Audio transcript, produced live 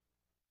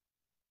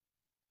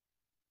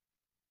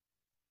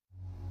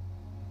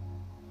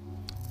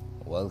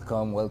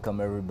Welcome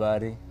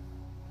everybody.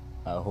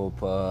 I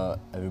hope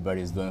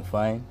everybody is doing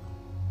fine.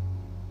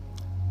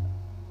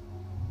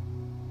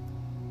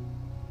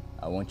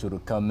 I want you to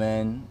come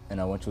in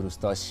and I want you to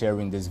start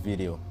sharing this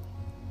video.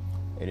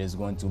 It is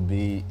going to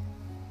be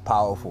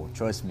powerful,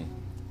 trust me.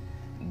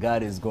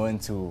 God is going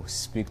to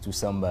speak to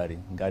somebody.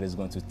 God is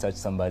going to touch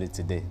somebody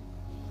today.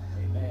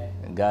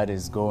 Amen. God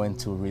is going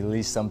to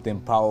release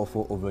something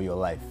powerful over your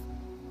life.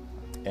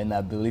 And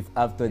I believe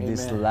after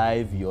this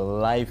live, your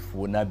life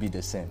will not be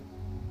the same.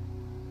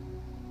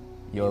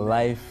 Your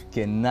life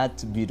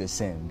cannot be the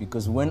same,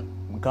 because when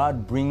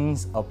God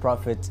brings a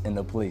prophet in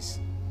a place,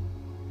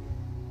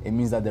 it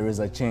means that there is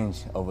a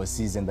change of a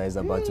season that is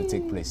about to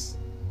take place.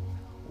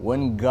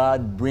 When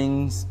God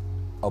brings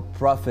a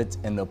prophet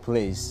in a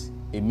place,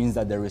 it means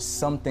that there is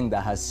something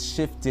that has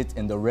shifted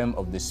in the realm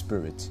of the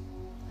spirit.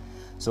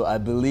 So I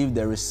believe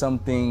there is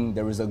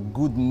a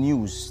good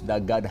news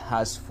that God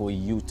has for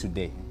you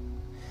today.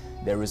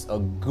 There is a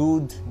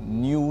good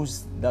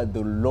news that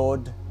the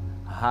Lord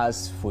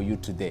has for you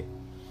today.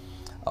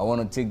 I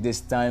want to take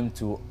this time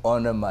to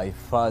honor my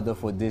father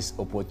for this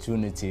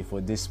opportunity,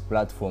 for this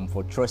platform,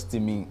 for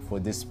trusting me for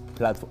this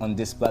on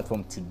this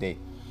platform today.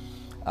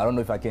 I don't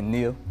know if I can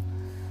kneel.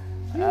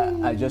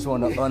 I just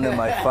want to honor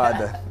my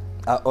father.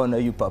 I honor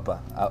you,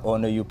 Papa. I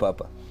honor you,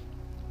 Papa.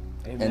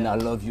 Amen. And I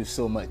love you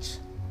so much.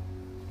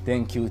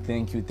 Thank you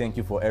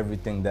for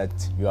everything that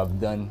you have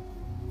done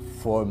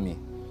for me.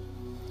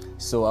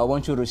 So I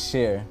want you to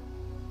share.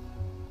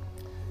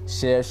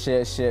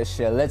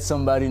 Let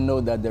somebody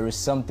know that there is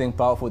something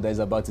powerful that is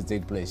about to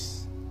take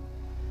place.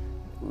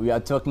 We are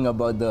talking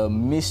about the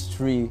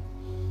mystery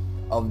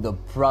of the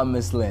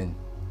promised land.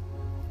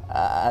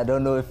 I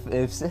don't know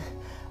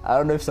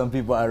if some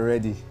people are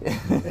ready.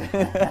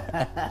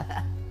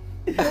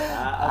 Yeah.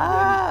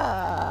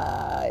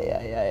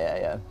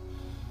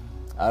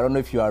 I don't know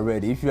if you are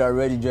ready. If you are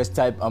ready, just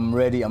type I'm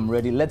ready.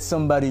 Let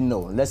somebody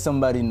know. Let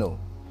somebody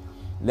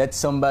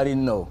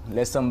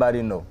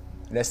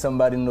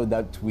know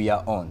that we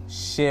are on.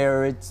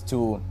 Share it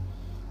to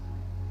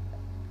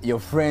your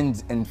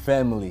friends and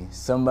family.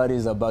 Somebody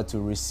is about to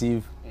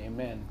receive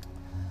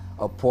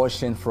a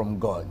portion from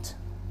God.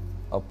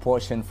 A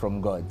portion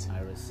from God. I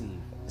receive.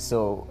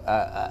 So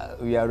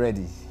we are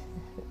ready.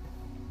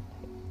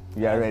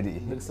 We are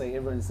ready. Looks like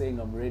everyone's saying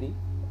I'm ready.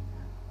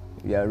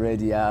 We are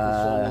ready.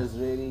 Sean is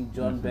ready.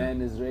 John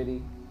Ben is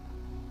ready.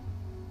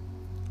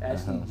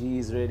 Ashley G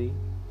is ready.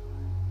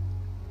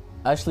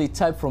 Actually,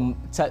 type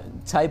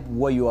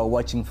where you are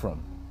watching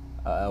from.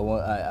 I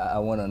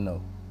want to know.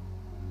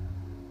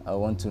 I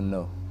want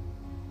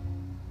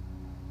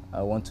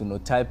to know.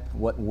 Type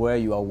where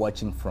you are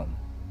watching from.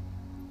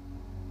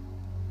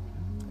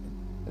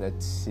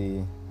 Let's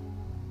see.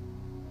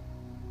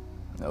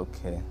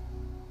 Okay.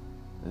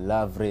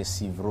 Lavre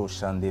sivro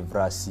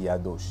chandevra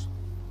siadosh.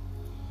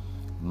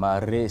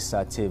 Mare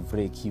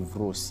satevre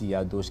kivro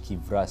siadosh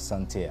kivra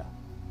santea.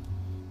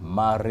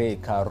 Mare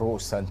karo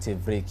sante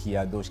vre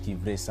kiadosh ki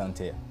vre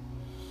sante.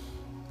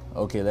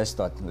 Okay, let's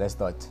start.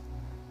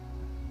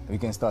 We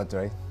can start,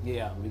 right?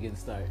 Yeah, we can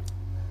start.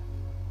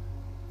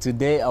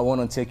 Today I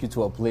want to take you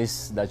to a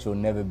place that you've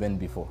never been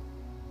before.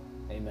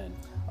 Amen.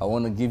 I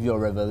want to give you a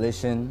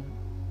revelation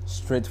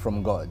straight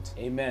from God.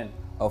 Amen.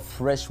 A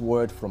fresh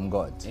word from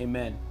God.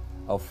 Amen.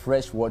 A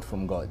fresh word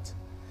from God.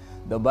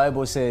 The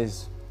Bible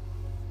says,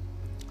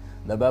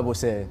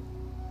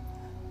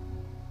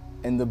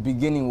 in the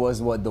beginning was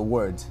what? The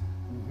Word.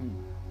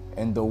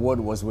 And the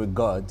Word was with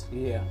God.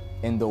 Yeah.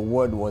 And the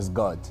Word was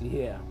God.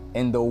 Yeah.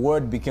 And the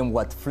Word became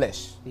what?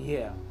 Flesh.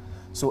 Yeah.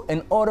 So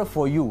in order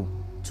for you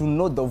to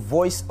know the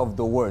voice of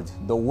the Word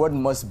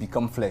must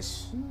become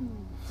flesh.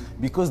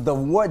 Because the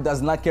Word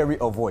does not carry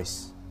a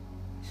voice.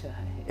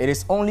 It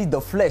is only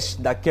the flesh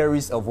that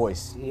carries a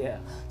voice. Yeah.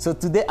 So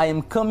today I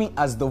am coming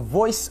as the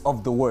voice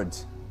of the Word.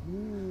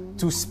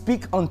 To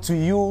speak unto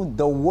you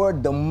the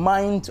Word, the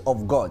mind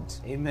of God.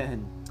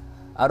 Amen.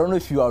 I don't know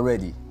if you are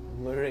ready.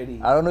 We're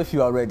ready. I don't know if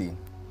you are ready.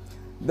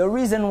 The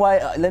reason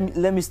why,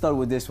 let me start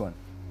with this one.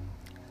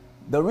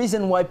 The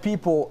reason why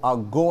people are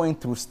going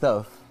through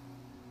stuff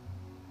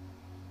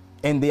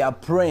and they are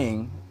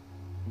praying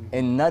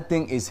and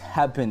nothing is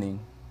happening,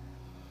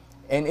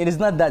 and it is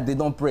not that they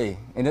don't pray,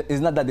 and it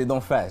is not that they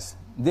don't fast.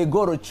 They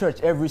go to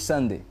church every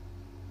Sunday.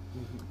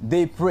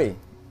 They pray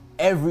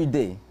every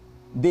day.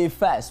 They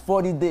fast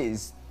 40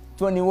 days,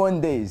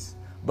 21 days,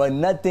 but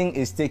nothing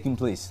is taking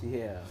place.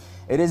 Yeah.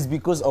 It is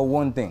because of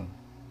one thing.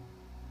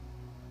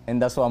 And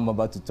that's what I'm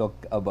about to talk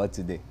about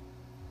today.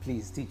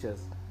 Please teach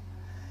us.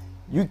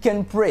 You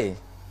can pray,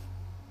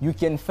 you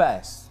can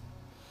fast,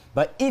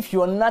 but if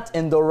you're not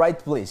in the right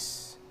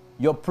place,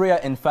 your prayer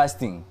and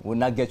fasting will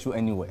not get you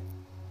anywhere.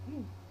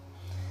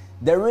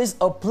 There is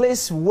a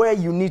place where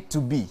you need to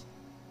be,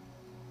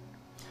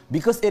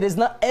 because it is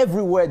not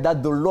everywhere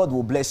that the Lord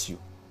will bless you.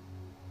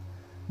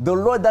 The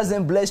Lord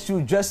doesn't bless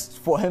you just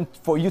for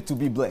you to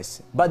be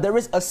blessed. But there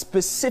is a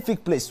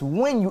specific place.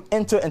 When you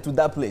enter into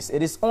that place,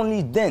 it is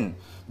only then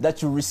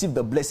that you receive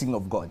the blessing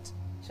of God.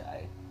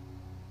 Chai.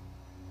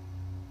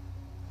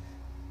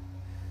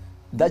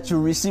 that you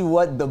receive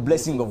what? The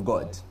blessing of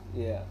God.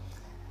 Yeah.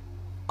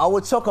 I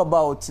will talk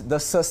about the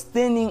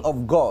sustaining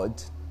of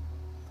God,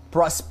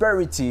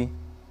 prosperity,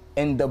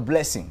 and the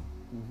blessing.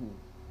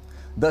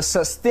 The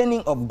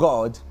sustaining of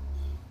God,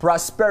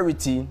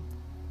 prosperity,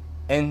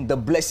 and the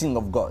blessing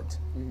of God.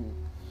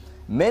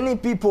 Many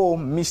people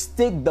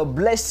mistake the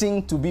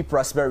blessing to be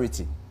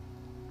prosperity.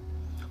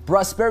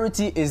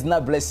 Prosperity is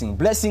not blessing.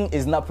 Blessing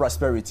is not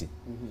prosperity.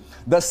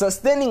 The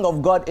sustaining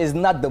of God is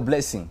not the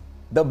blessing.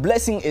 The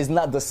blessing is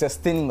not the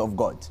sustaining of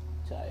God.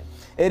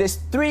 It is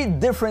three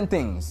different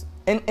things.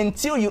 And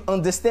until you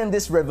understand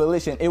this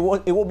revelation, it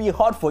will be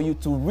hard for you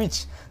to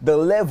reach the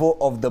level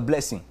of the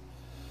blessing.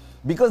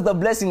 Because the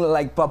blessing,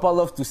 like Papa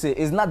loves to say,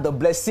 is not the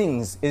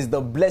blessings, it's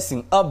the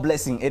blessing. A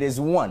blessing, it is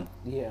one.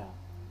 Yeah.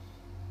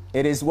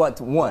 It is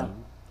what?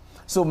 One.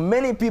 So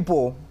many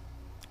people,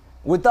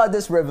 without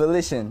this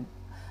revelation,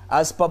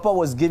 as Papa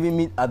was giving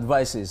me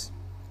advices,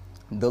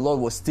 the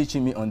Lord was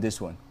teaching me on this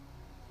one.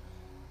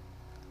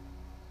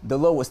 The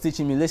Lord was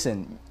teaching me,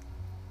 listen,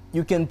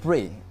 you can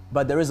pray,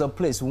 but there is a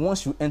place.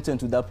 Once you enter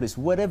into that place,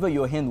 whatever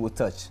your hand will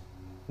touch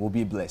will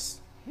be blessed.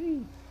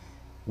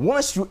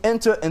 Once you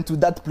enter into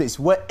that place,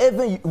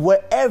 wherever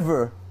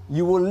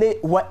you will lay,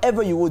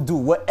 whatever you will do,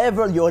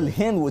 whatever your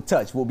hand will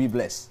touch will be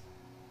blessed.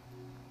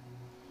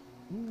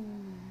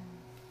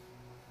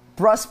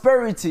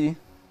 Prosperity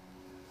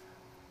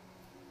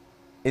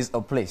is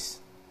a place.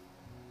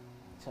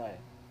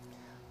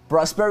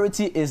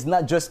 Prosperity is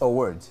not just a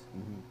word,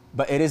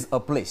 but it is a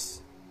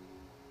place.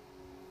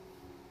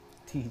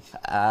 Teach.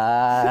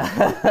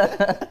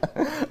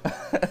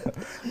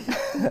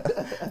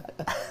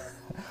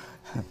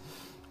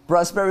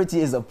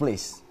 Prosperity is a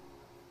place.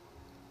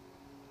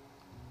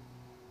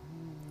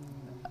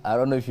 I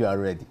don't know if you are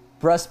ready.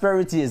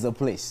 Prosperity is a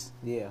place.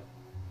 Yeah.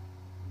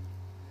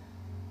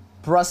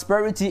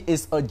 Prosperity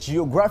is a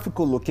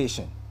geographical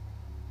location.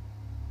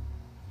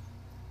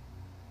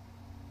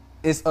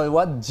 It's a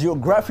what?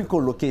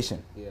 Geographical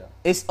location. Yeah.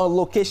 It's a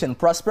location.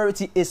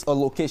 Prosperity is a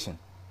location.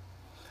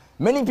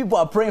 Many people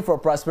are praying for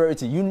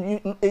prosperity.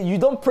 You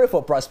don't pray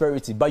for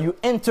prosperity, but you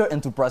enter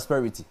into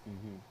prosperity.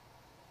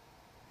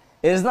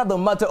 It is not the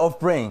matter of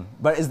praying,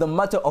 but it's the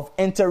matter of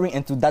entering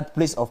into that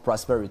place of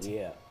prosperity.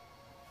 Yeah.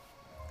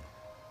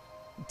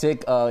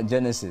 Take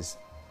Genesis.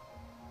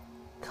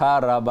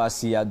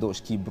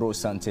 Karabasiadosh kibro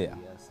santea.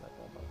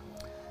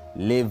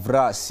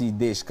 Levra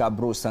sidesh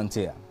kabro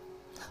santea.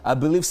 I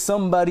believe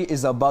somebody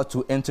is about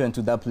to enter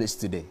into that place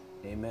today.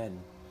 Amen.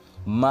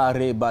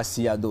 Mare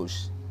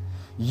basiadosh.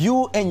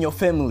 You and your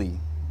family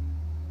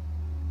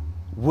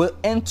will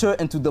enter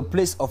into the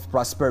place of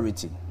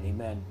prosperity.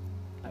 Amen.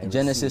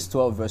 Genesis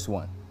 12 verse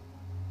 1.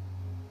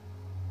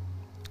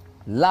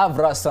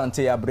 Lavra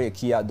santea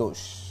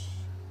brekiadosh.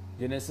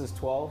 Genesis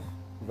 12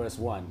 verse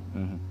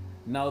 1.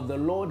 Now the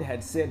Lord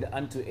had said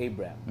unto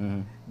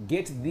Abraham,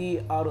 Get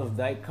thee out of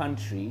thy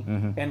country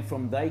and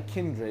from thy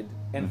kindred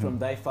and from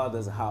thy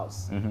father's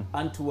house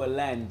unto a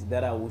land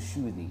that I will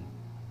shew thee.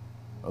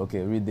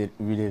 Okay, read it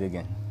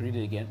again. Read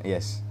it again.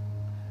 Yes.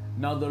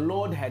 Now the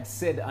Lord had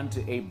said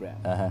unto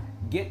Abraham,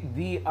 Get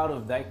thee out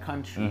of thy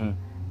country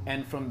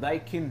and from thy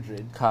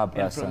kindred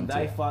and from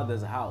thy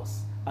father's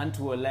house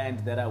unto a land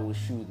that I will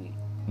shew thee.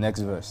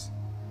 Next verse.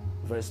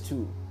 Verse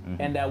 2.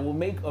 And I will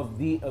make of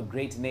thee a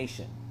great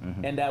nation,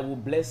 and I will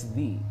bless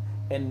thee,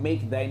 and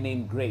make thy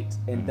name great,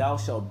 and thou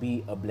shalt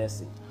be a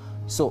blessing.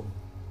 So,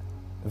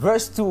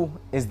 verse 2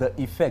 is the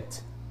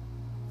effect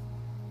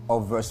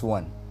of verse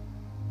 1.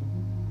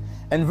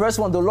 And verse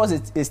 1, the Lord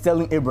is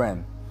telling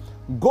Abraham,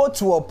 go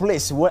to a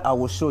place where I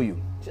will show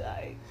you.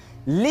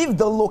 Leave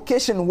the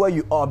location where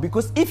you are,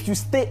 because if you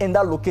stay in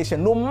that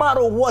location, no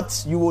matter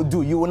what you will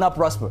do, you will not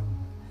prosper.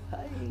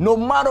 No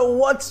matter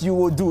what you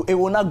will do, it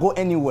will not go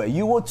anywhere.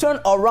 You will turn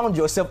around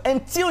yourself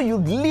until you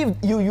leave.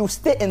 You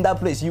stay in that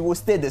place. You will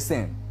stay the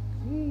same.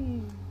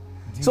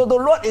 So the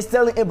Lord is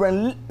telling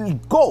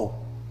Abraham, go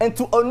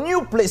into a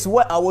new place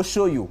where I will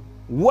show you,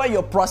 where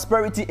your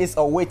prosperity is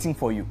awaiting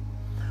for you,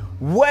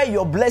 where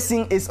your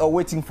blessing is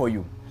awaiting for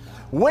you.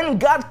 When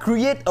God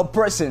creates a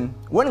person,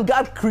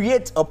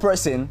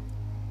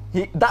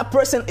 that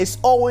person is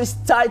always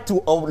tied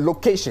to a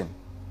location.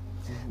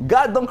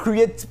 God don't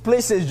create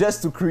places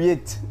just to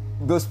create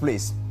those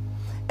places.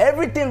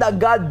 Everything that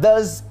God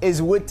does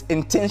is with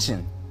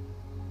intention.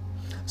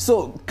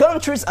 So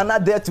countries are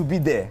not there to be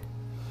there.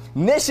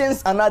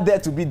 Nations are not there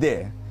to be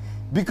there.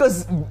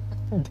 Because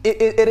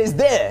it is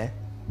there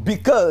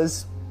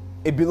because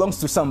it belongs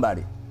to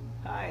somebody.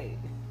 Hi.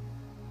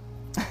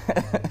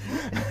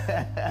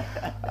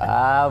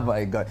 Ah,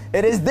 my God.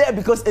 It is there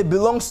because it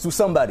belongs to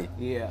somebody.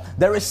 Yeah.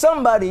 There is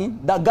somebody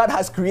that God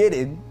has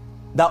created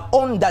that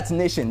own that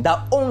nation,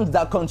 that owns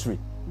that country.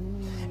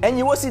 And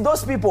you will see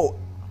those people,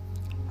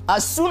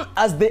 as soon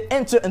as they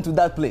enter into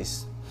that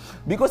place,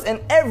 because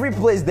in every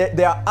place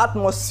there are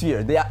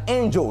atmosphere, there are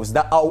angels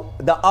that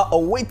are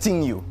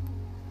awaiting you,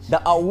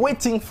 that are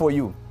waiting for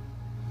you.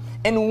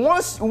 And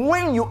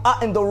when you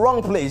are in the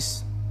wrong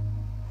place,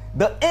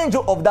 the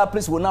angel of that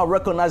place will not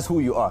recognize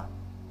who you are.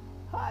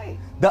 Hi.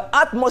 The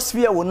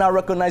atmosphere will not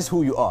recognize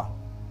who you are.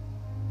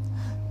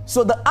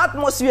 So the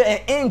atmosphere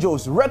and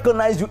angels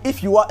recognize you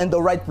if you are in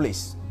the right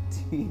place.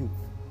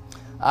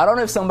 I don't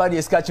know if somebody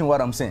is catching what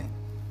I'm saying.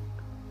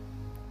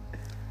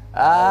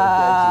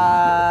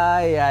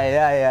 I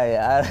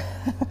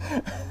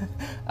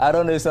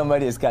don't know if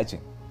somebody is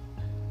catching.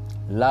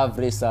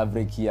 Lavre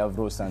savre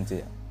kiavro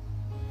sante.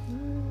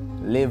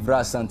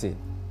 Levra sante.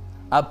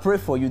 I pray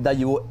for you that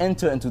you will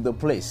enter into the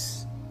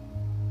place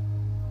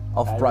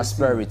of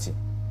prosperity.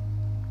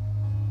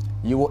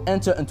 You will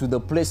enter into the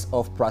place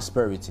of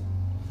prosperity.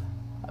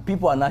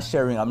 People are not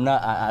sharing.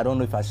 I don't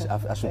know if I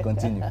should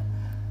continue.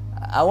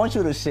 I want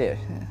you to share.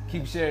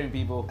 Keep sharing,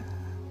 people.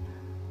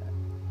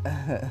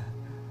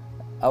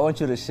 I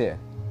want you to share.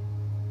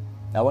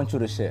 I want you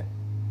to share.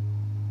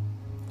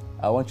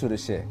 I want you to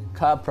share.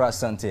 Capra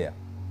Santea.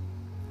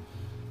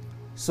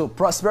 So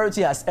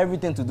prosperity has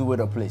everything to do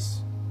with a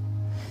place.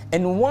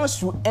 And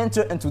once you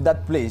enter into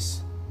that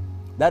place,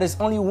 that is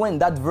only when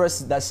that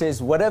verse that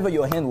says, whatever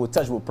your hand will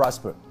touch will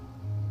prosper.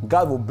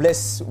 God will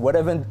bless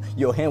whatever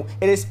your hand.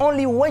 It is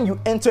only when you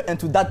enter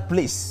into that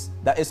place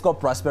that is called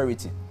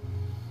prosperity.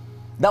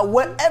 That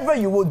whatever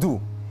you will do,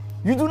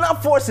 you do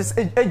not force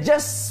it. It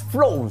just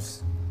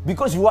flows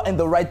because you are in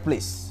the right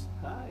place.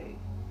 Hi.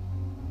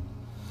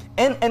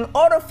 And in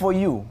order for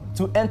you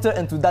to enter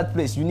into that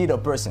place, you need a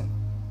person.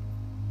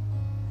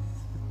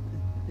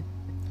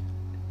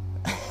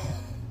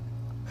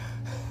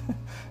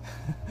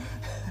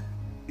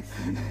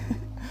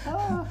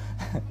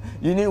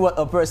 You need what?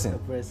 A person. A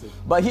person.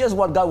 But here's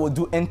what God will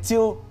do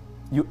until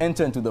you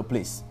enter into the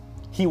place.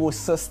 He will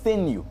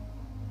sustain you.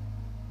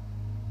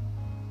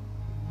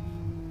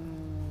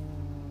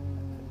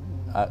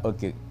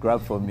 Okay,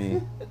 grab for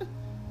me.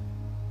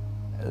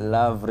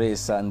 Lavre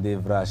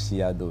sandevra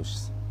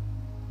shiados.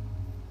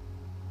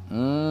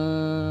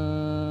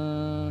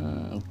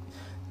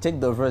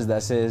 Take the verse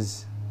that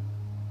says,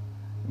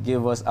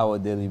 give us our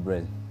daily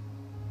bread.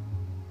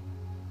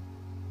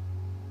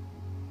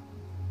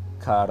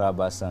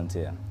 Karaba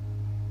Santea.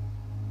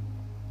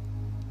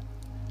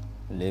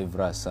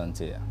 Levra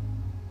Santea.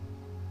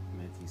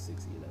 Matthew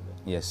 6:11.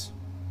 Yes.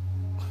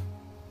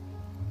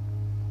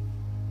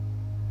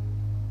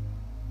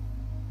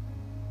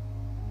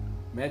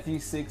 Matthew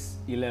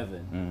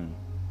 6:11.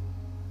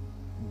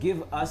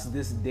 Give us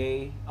this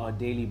day our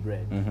daily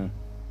bread.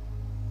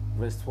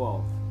 Verse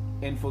 12.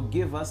 And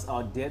forgive us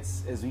our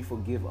debts as we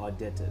forgive our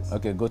debtors.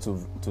 Okay, go to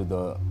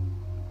the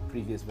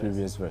Previous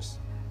verse.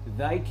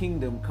 Thy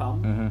kingdom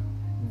come,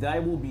 thy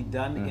will be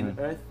done in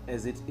earth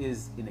as it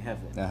is in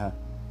heaven.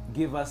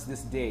 Give us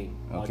this day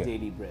our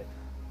daily bread.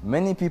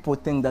 Many people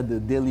think that the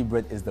daily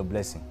bread is the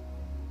blessing.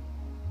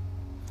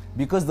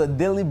 Because the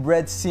daily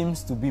bread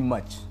seems to be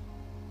much.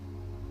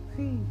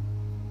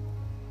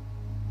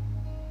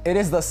 It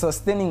is the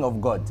sustaining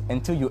of God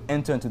until you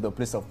enter into the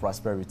place of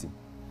prosperity.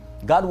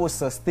 God will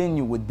sustain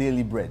you with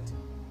daily bread.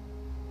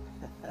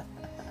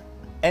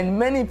 And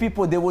many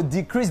people, they will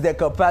decrease their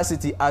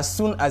capacity as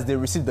soon as they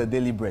receive the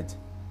daily bread.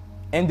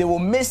 And they will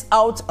miss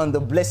out on the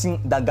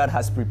blessing that God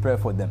has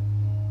prepared for them.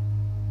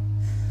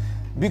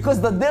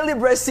 Because the daily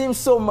bread seems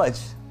so much.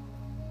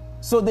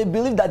 So they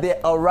believe that they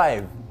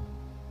arrive.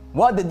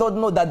 While they don't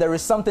know that there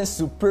is something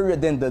superior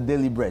than the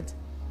daily bread.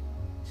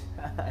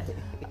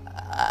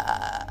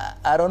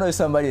 I don't know if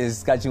somebody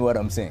is catching what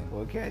I'm saying.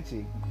 We're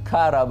catching.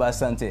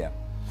 Karabasantea.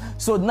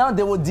 So now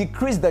they will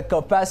decrease the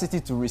capacity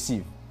to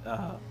receive.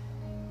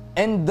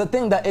 And the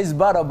thing that is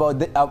bad about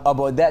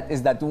that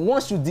is that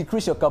once you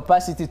decrease your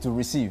capacity to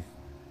receive,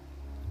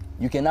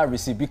 you cannot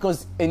receive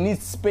because it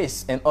needs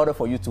space in order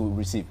for you to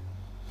receive.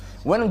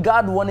 When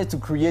God wanted to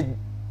create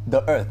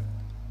the earth,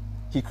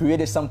 He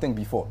created something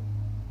before.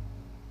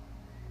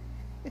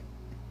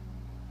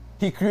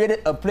 He created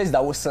a place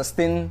that will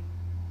sustain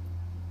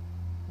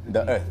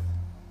the earth.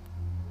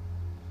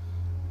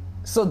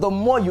 So the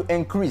more you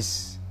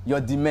increase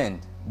your demand,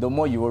 the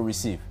more you will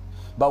receive.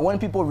 But when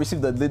people receive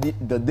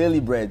the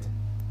daily bread,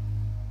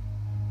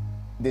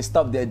 they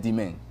stop their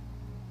demand.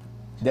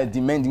 They're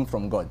demanding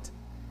from God.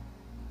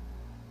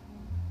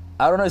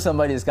 I don't know if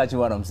somebody is catching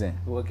what I'm saying.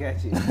 We're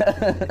catching.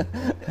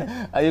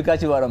 Are you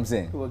catching what I'm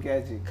saying? We're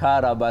catching.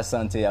 Karaba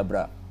Santea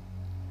bra.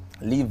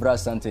 Livra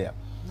Santea.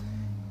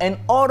 In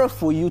order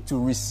for you to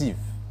receive,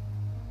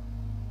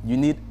 you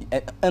need,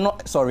 in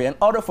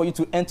order for you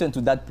to enter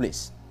into that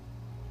place,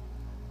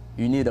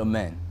 you need a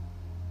man.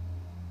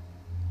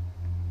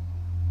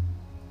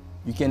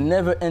 You can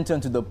never enter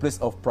into the place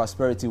of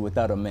prosperity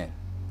without a man.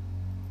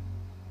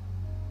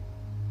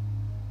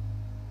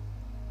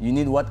 You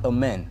need what? A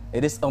man.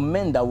 It is a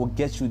man that will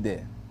get you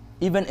there.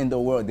 Even in the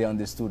world, they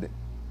understood it.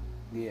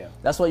 Yeah.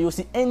 That's why you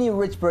see any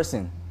rich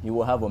person, you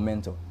will have a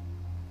mentor.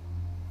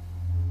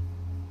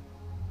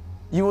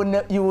 You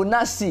will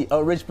not see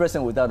a rich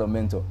person without a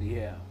mentor.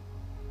 Yeah.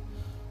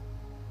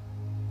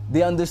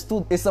 They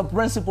understood. It's a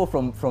principle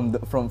from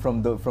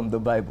the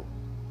Bible.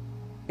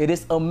 It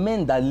is a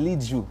man that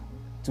leads you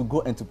to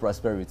go into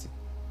prosperity.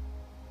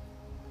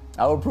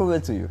 I will prove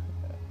it to you.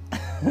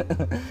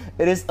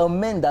 It is a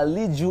man that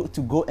leads you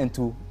to go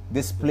into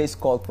this place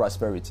called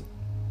prosperity.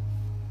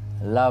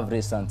 Lavre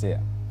Santea.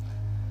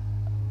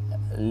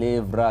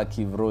 Levra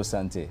Kivro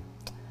Sante.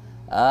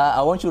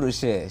 I want you to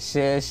share.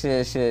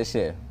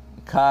 Share.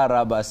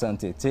 Karaba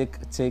Sante.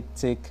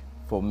 Take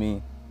for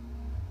me.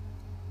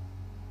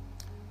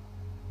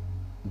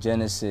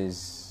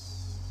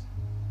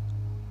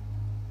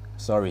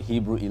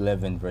 Hebrew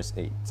 11 verse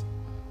 8.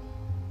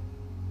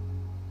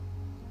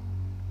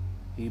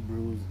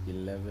 Hebrews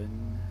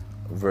 11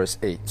 verse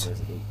 8.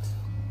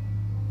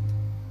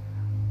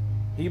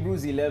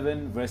 Hebrews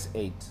 11 verse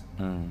 8.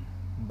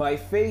 By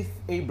faith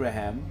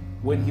Abraham,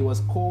 when he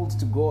was called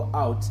to go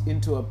out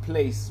into a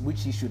place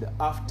which he should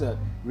after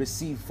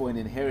receive for an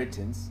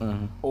inheritance,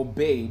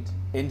 obeyed,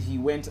 and he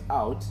went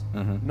out,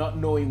 not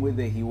knowing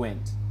whither he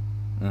went.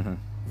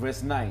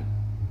 Verse 9.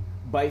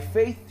 By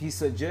faith he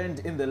sojourned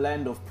in the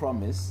land of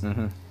promise,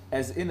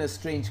 as in a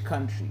strange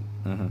country,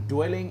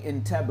 dwelling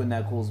in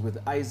tabernacles with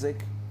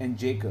Isaac and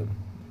Jacob,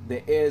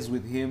 the heirs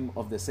with him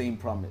of the same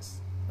promise.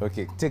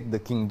 Okay, take the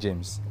King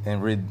James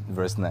and read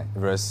verse 9.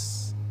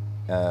 Verse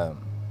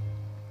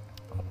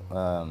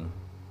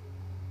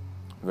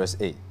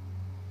 8.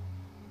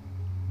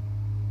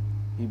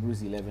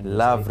 Hebrews 11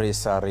 Lavre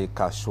sare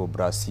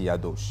kashobra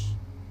siadosh.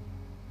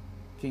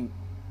 King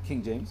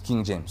James.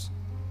 King James.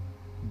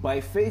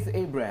 By faith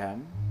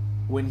Abraham,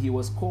 when he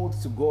was called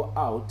to go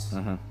out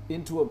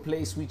into a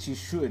place which he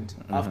should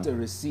after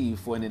receive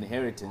for an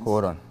inheritance.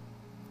 Hold on.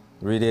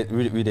 Read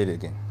it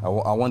again. I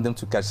want them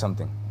to catch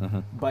something.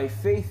 By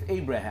faith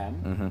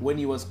Abraham, when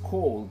he was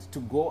called to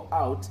go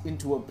out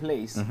into a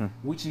place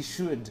which he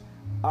should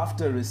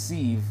after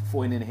receive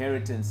for an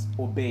inheritance,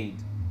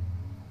 obeyed.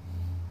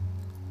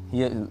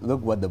 Here,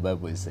 look what the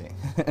Bible is saying.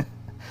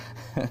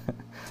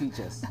 Teach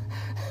us.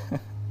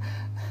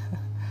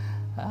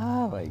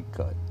 Oh my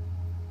God.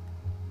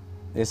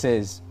 It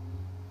says,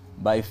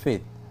 by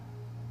faith,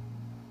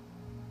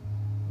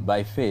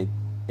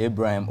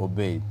 Abraham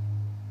obeyed.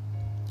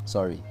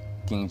 Sorry,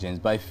 King James.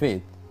 By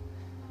faith,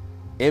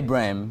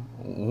 Abraham,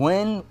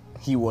 when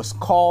he was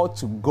called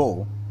to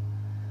go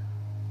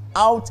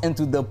out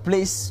into the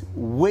place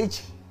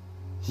which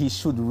he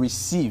should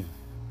receive,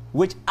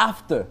 which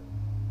after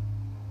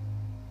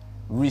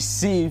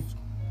received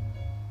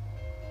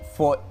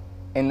for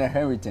an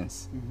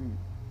inheritance.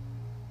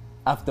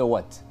 After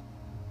what?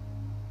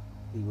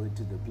 He went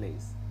to the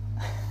place.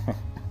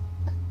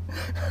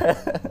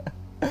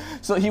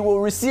 So he will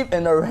receive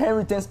an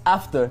inheritance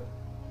after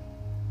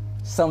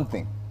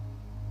something.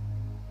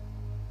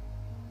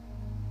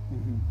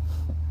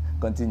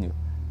 Continue.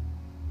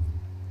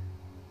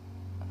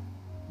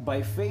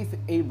 By faith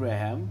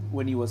Abraham,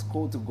 when he was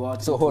called to go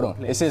out So into hold a on.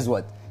 place. It says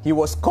what? He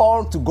was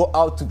called to go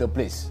out to the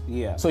place.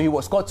 Yeah. So he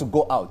was called to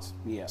go out.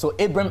 Yeah. So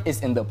Abraham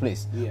is in the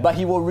place. Yeah. But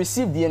he will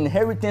receive the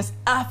inheritance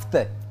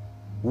after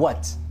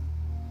what?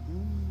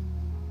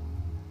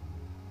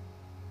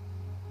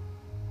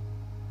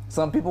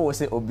 Some people will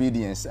say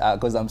obedience,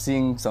 because I'm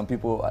seeing some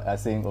people are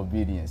saying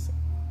obedience.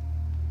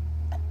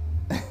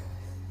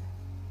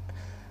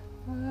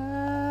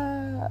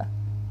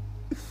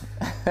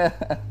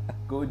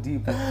 Go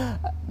deeper.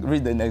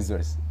 Read the next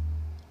verse.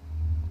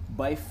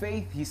 By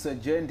faith he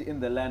sojourned in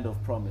the land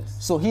of promise.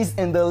 So he's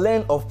in the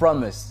land of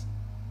promise,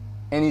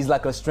 and he's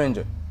like a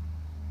stranger.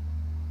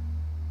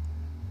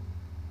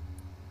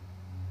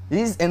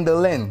 He's in the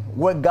land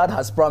where God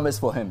has promised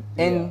for him,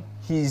 and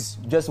he's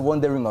just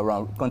wandering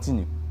around.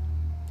 Continue.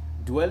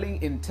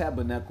 Dwelling in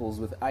tabernacles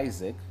with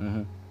Isaac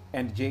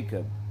and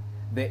Jacob,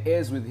 the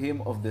heirs with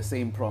him of the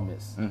same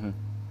promise.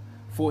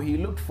 For he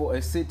looked for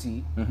a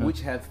city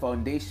which hath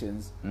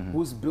foundations,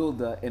 whose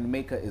builder and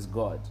maker is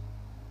God.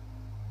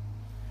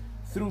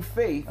 Through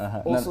faith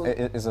also... No,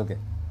 it's okay.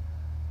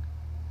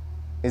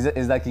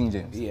 Is that King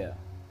James? Yeah.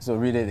 So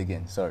read it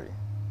again, sorry.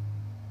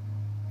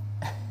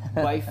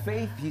 By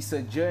faith he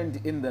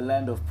sojourned in the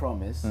land of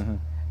promise,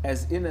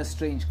 as in a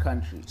strange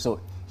country.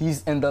 So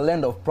he's in the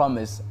land of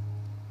promise,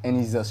 and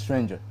he's a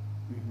stranger.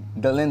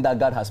 The land that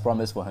God has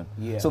promised for him.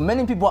 Yeah. So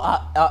many people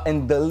are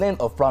in the land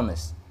of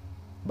promise,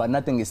 but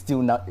nothing is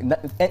still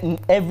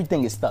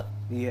everything is stuck.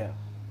 Yeah.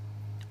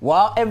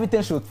 While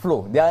everything should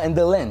flow, they are in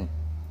the land,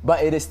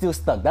 but it is still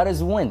stuck. That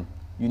is when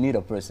you need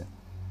a person.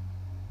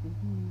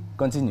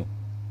 Continue.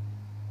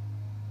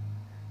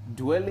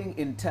 Dwelling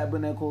in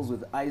tabernacles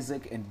with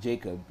Isaac and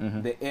Jacob,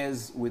 the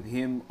heirs with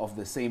him of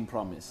the same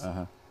promise.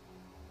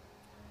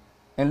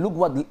 And look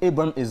what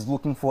Abraham is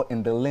looking for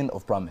in the land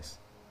of promise.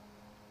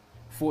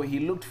 For he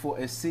looked for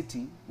a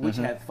city which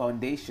hath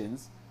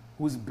foundations,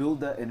 whose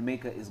builder and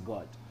maker is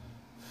God.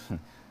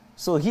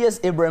 So here's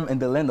Abraham in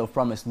the land of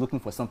promise looking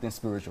for something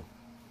spiritual,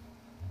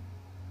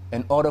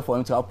 in order for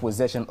him to have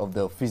possession of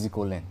the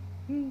physical land.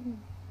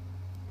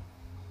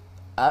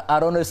 I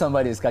don't know if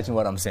somebody is catching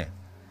what I'm saying.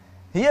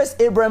 Here's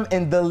Abraham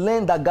in the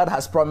land that God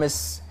has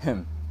promised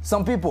him.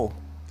 Some people,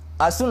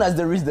 as soon as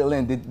they reach the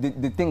land,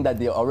 they think that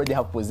they already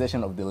have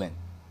possession of the land.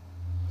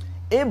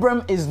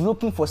 Abraham is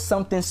looking for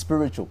something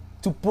spiritual,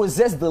 to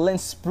possess the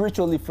land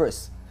spiritually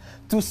first,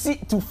 to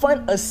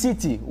find a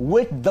city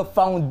where the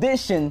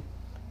foundation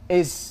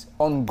is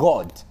on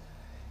God.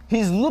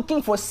 He's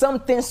looking for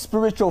something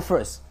spiritual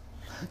first.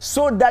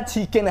 so that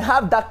he can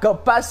have that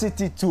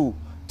capacity to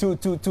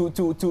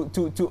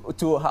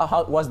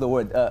how what's the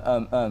word?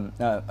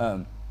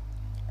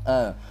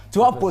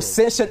 To have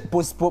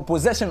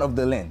possession of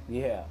the land.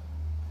 Yeah.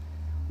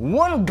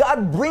 When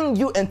God bring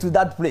you into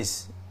that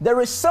place, there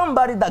is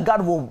somebody that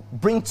God will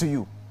bring to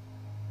you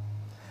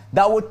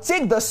that will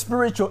take the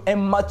spiritual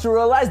and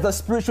materialize the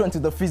spiritual into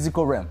the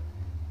physical realm.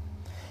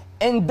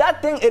 And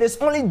that thing, it is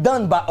only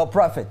done by a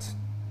prophet.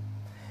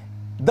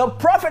 The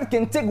prophet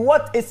can take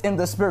what is in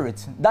the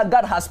spirit that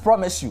God has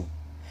promised you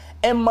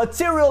and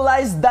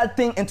materialize that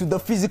thing into the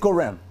physical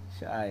realm.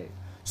 Shy.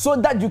 So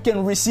that you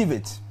can receive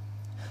it.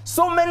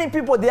 So many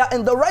people, they are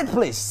in the right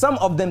place. Some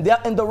of them, they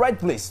are in the right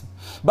place.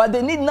 But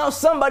they need now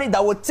somebody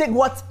that will take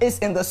what is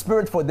in the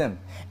spirit for them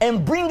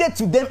and bring it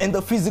to them in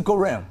the physical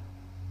realm.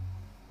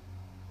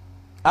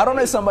 I don't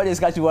know if somebody is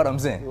catching what I'm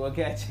saying. You are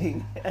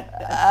catching.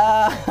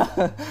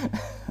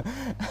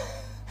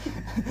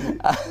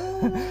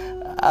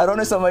 I don't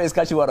know if somebody is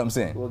catching what I'm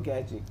saying. We're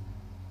catching.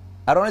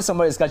 I don't know if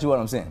somebody is catching what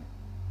I'm saying.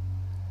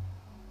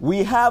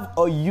 We have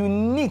a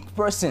unique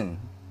person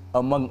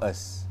among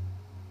us,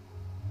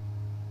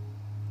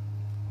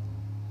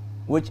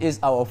 which is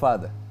our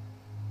Father.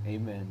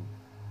 Amen.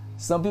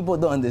 Some people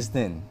don't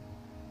understand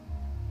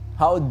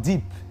how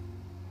deep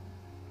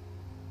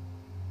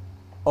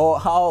or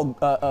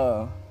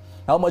how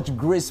much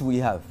grace we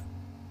have.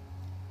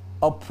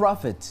 A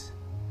prophet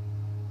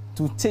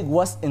to take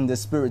what's in the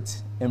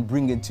spirit and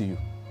bring it to you.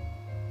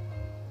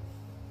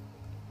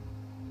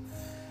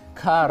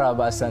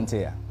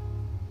 Karabasantea.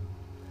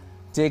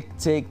 Take,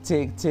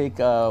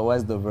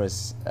 what's the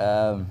verse?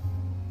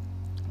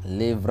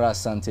 Levra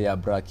Santea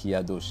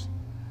Brachiadosh.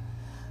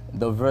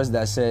 The verse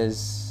that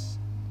says,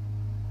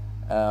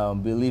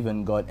 believe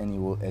in God and He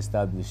will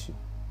establish you.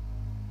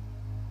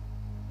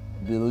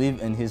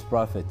 Believe in His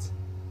prophet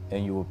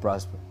and you will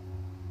prosper.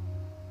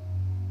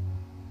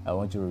 I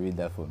want you to read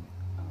that for me.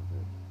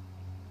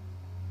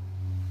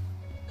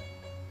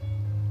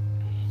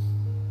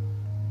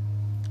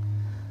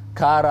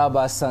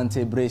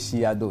 Karabasante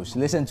Bresciadosh.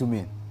 Listen to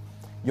me.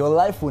 Your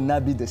life will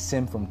not be the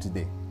same from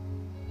today.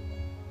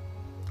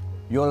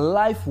 Your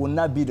life will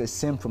not be the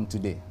same from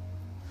today.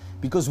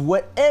 Because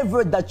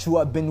whatever that you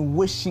have been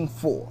wishing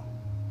for,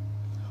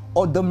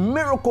 or the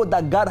miracle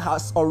that God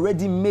has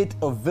already made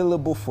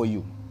available for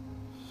you,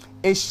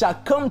 it shall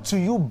come to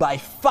you by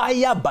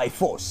fire, by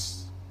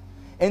force.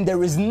 And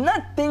there is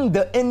nothing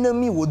the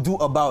enemy will do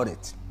about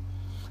it.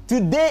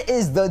 Today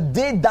is the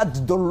day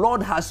that the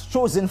Lord has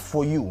chosen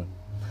for you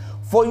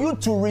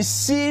to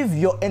receive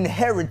your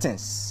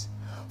inheritance,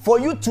 for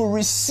you to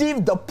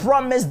receive the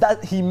promise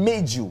that He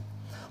made you,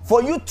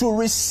 for you to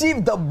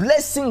receive the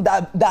blessing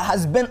that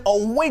has been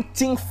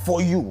awaiting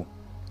for you.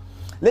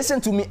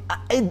 Listen to me,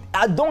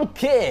 I don't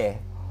care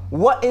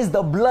what is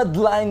the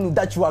bloodline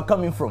that you are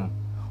coming from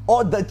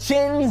or the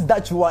chains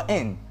that you are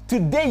in.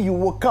 Today you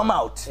will come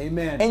out.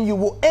 Amen. And you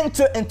will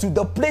enter into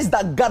the place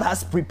that God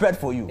has prepared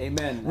for you.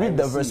 Amen. Read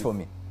the verse for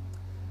me.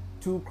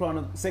 2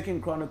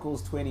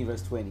 Chronicles 20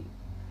 verse 20.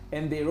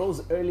 And they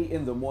rose early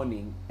in the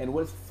morning and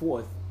went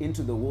forth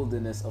into the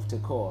wilderness of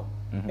Tekoa.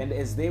 And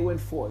as they went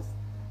forth,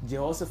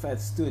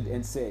 Jehoshaphat stood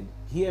and said,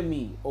 Hear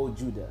me, O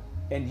Judah,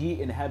 and ye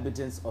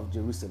inhabitants of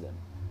Jerusalem.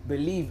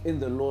 Believe in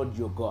the Lord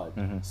your God,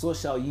 so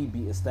shall ye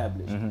be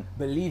established.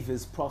 Believe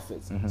His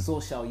prophets,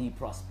 so shall ye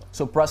prosper.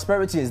 So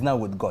prosperity is now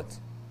with God.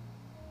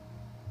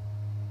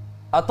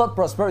 I thought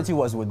prosperity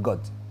was with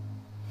God.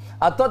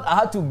 I thought I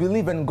had to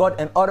believe in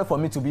God in order for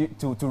me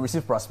to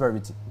receive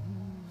prosperity.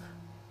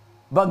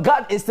 But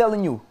God is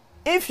telling you,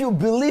 if you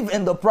believe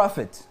in the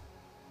prophet,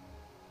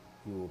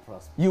 You will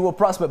prosper. You will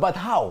prosper. But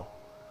how?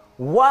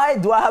 Why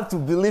do I have to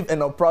believe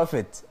in a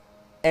prophet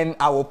and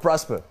I will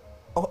prosper?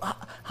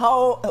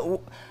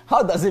 How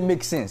does it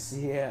make sense?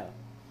 Yeah.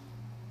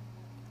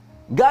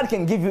 God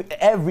can give you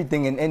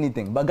everything and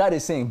anything, but God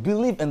is saying,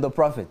 believe in the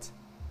prophet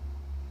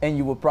and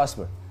you will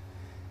prosper.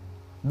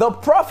 The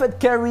prophet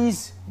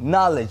carries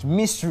knowledge,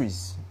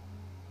 mysteries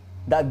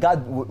that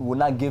God will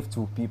not give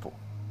to people.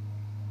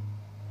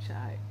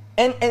 Shy.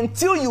 And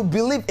until you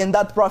believe in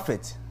that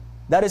prophet,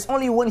 that is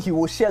only when he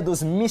will share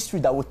those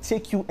mysteries that will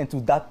take you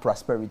into that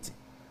prosperity.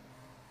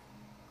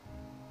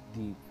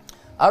 Deep.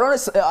 I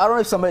don't know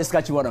if somebody's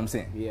catching what I'm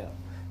saying. Yeah.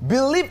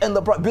 Believe in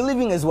the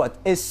believing is what?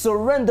 Is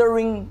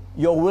surrendering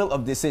your will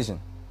of decision.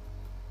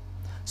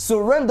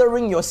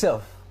 Surrendering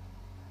yourself.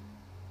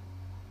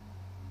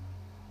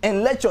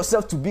 And let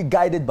yourself to be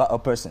guided by a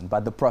person, by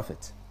the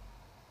prophet.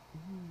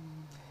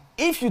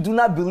 If you do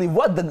not believe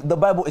what the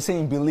Bible is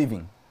saying,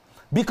 believing.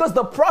 Because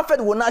the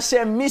prophet will not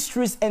share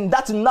mysteries and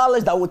that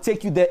knowledge that will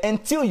take you there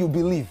until you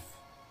believe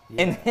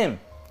in him.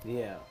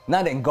 Yeah.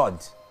 Not in God.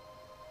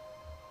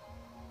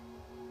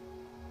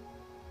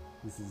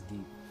 This is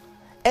deep.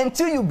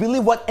 Until you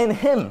believe what in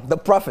him, the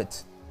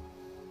prophet.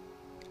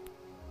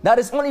 That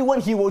is only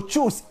when he will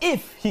choose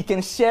if he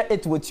can share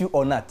it with you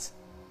or not.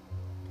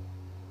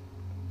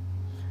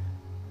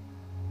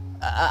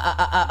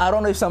 I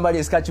don't know if somebody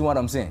is catching what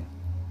I'm saying.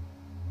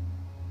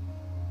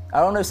 I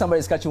don't know if somebody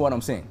is catching what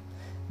I'm saying.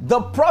 The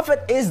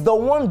prophet is the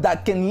one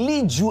that can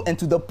lead you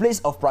into the place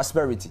of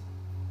prosperity.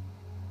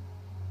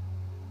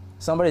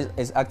 Somebody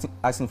is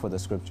asking for the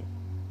scripture.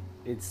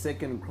 It's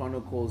 2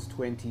 Chronicles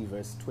 20,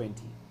 verse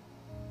 20.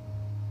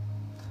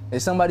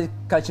 Is somebody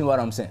catching what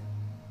I'm saying?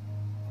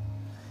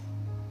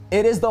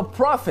 It is the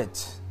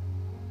prophet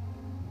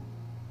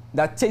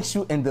that takes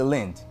you in the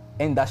land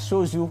and that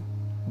shows you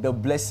the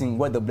blessing,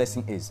 where the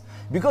blessing is.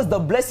 Because the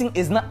blessing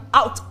is not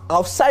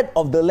outside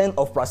of the land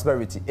of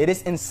prosperity. It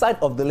is inside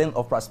of the land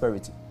of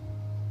prosperity.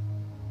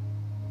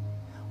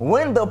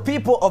 When the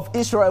people of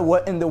Israel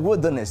were in the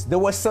wilderness, they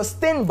were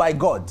sustained by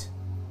God,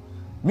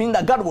 meaning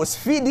that God was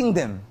feeding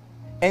them,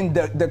 and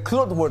the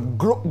clothes were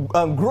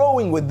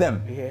growing with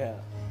them. Yeah.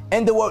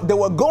 And they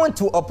were going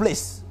to a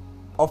place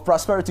of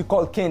prosperity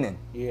called Canaan.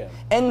 Yeah.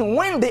 And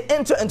when they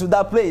enter into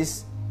that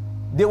place,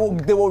 they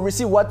will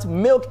receive what?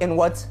 Milk and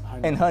what?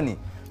 Honey. And honey.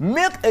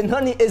 Milk and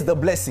honey is the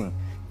blessing.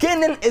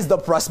 Canaan is the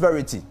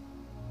prosperity.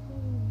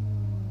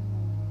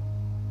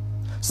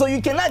 So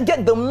you cannot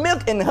get the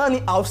milk and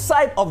honey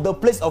outside of the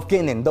place of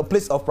Canaan, the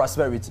place of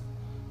prosperity.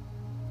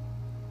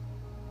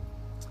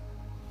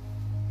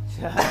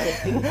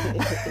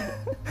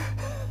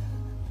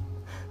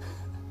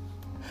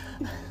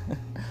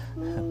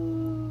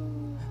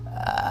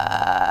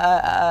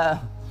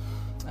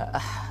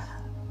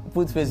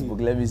 Put Facebook,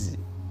 let me see.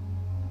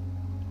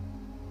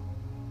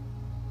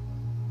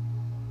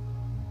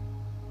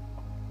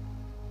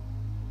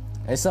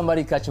 Is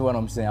somebody catching what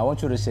I'm saying? I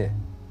want you to share.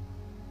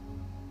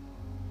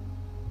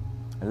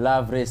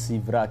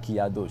 The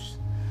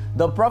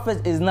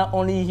prophet is not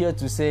only here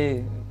to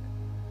say,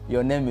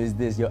 your name is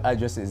this, your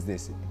address is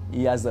this.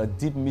 He has a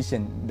deep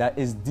mission that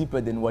is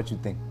deeper than what you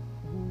think.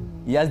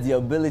 He has the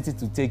ability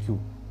to take you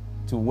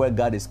to where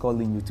God is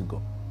calling you to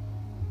go.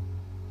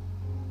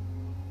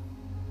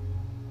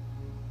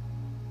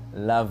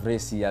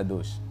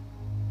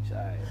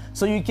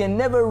 So you can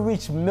never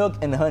reach milk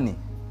and honey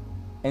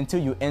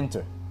until you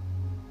enter.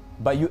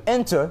 But you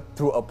enter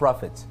through a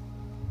prophet.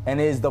 And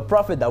it is the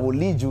prophet that will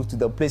lead you to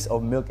the place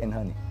of milk and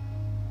honey.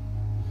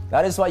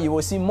 That is why you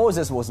will see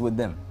Moses was with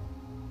them.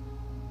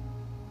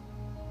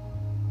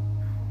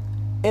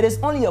 It is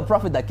only a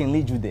prophet that can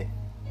lead you there.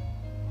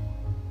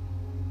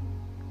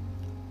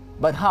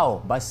 But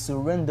how? By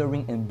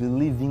surrendering and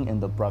believing in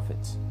the prophet.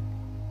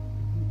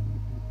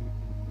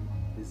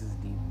 This is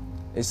deep.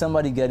 Is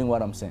somebody getting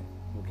what I'm saying?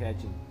 We're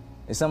catching.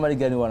 Is somebody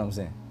getting what I'm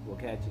saying? We're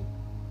catching.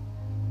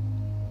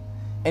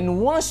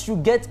 And once you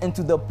get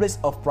into the place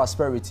of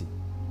prosperity,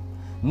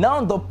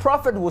 now the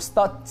prophet will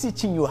start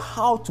teaching you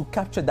how to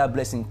capture that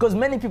blessing. Because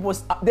many people,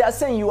 they are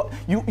saying you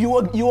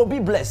will be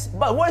blessed.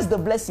 But where's the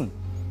blessing?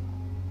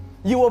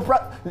 You will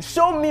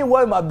show me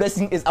where my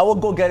blessing is. I will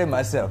go get it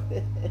myself.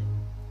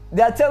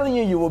 They are telling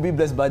you will be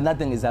blessed, but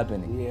nothing is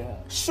happening. Yeah.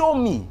 Show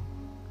me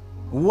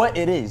what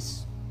it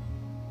is.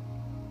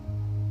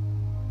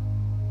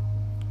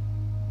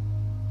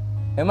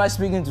 Am I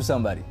speaking to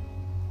somebody?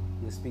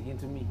 You're speaking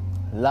to me.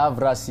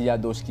 Once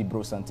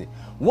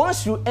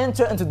you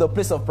enter into the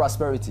place of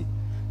prosperity,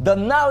 the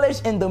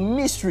knowledge and the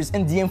mysteries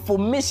and the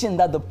information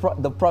that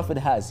the prophet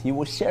has, he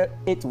will share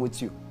it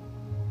with you.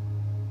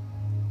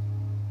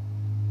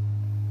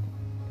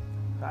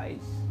 Nice.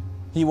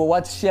 He will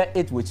what? Share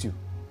it with you.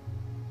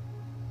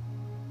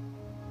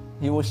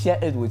 He will share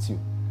it with you.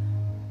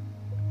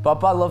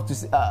 Papa loved to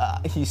say,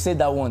 he said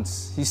that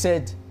once. He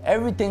said,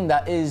 everything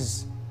that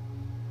is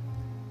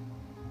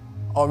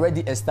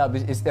already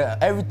established, is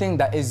everything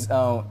that is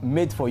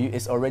made for you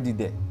is already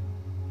there.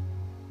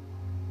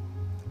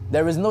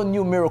 There is no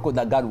new miracle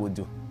that God will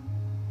do.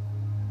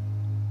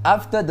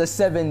 After the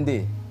 7th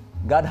day,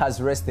 God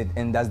has rested,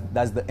 and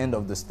that's the end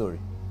of the story.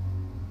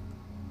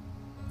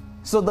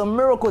 So the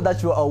miracle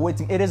that you are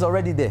waiting, it is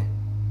already there.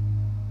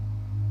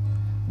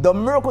 The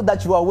miracle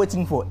that you are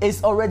waiting for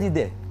is already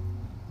there.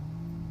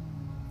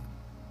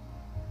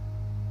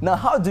 Now,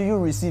 how do you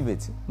receive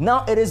it?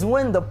 Now, it is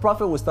when the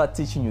prophet will start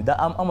teaching you that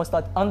I'm going to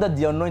start under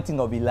the anointing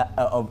of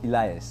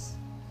Elias.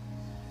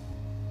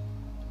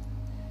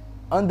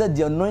 Under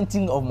the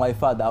anointing of my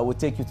father, I will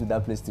take you to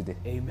that place today.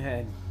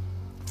 Amen.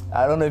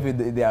 I don't know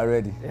if they are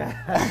ready.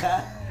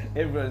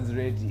 Everyone's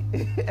ready.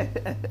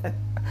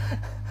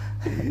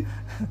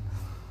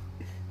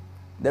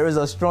 There is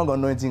a strong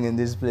anointing in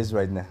this place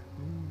right now.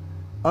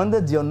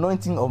 Under the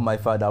anointing of my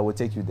father, I will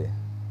take you there.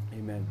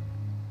 Amen.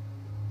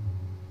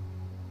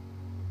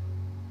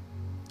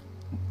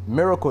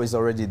 Miracle is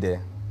already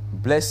there.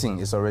 Blessing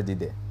is already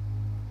there.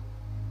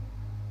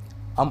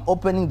 I'm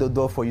opening the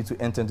door for you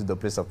to enter into the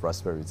place of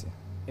prosperity.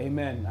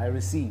 Amen. I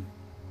receive.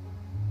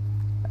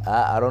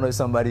 I don't know if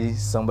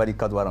somebody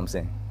caught what I'm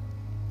saying.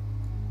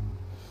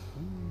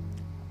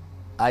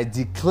 I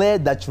declare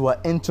that you are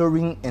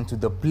entering into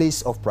the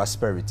place of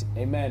prosperity.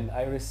 Amen.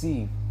 I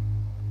receive.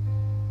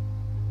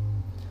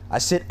 I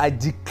said, I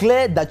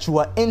declare that you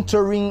are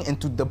entering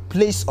into the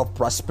place of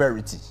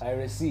prosperity. I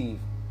receive.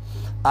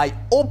 I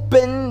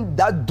open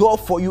that door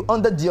for you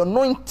under the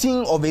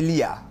anointing of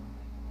Eliah.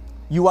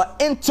 You are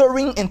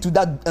entering into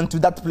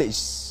that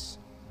place.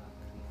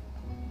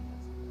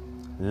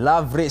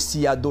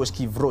 Lavresia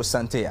doski vro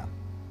santea.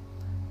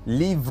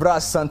 Livra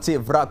sante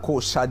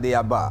vrako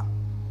shadeaba.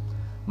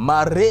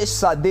 Mare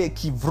sade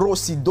ki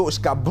vrosi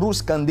doshka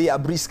bruskandea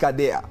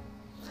briskadea.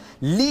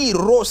 Li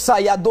rosa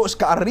ya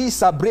doshka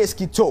risa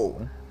breski to.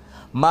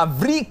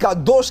 Mavrika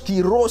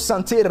doshki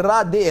rosante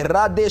rade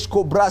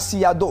radeshko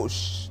brasi ya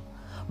dosh.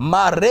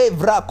 Mare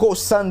vrako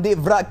sande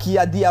vraki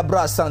ya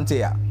diabra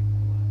santea.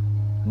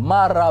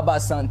 Maraba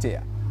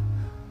santea.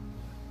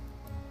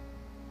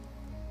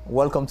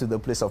 Welcome to the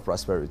place of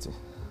prosperity.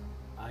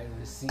 I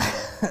receive.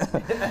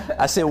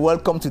 I say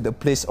welcome to the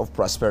place of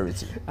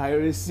prosperity. I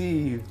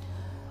receive.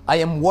 I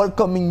am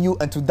welcoming you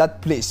into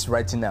that place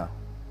right now.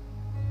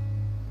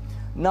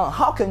 Now,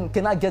 how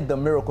can I get the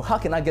miracle? How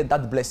can I get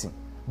that blessing?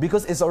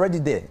 Because it's already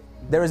there.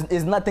 There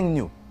is nothing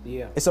new.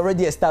 Yeah. It's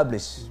already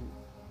established.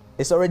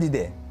 It's already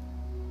there.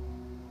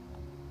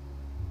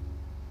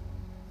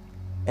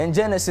 In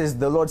Genesis,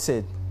 the Lord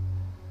said,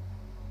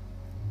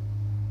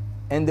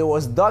 and there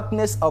was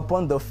darkness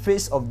upon the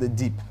face of the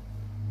deep.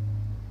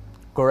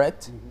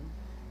 Correct? Mm-hmm.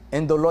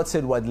 And the Lord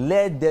said, what?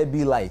 Let there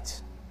be light.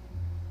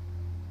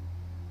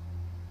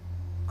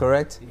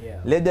 Correct? Yeah.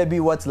 Let there be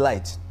what?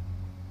 Light.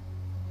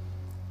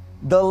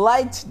 The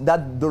light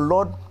that the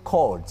Lord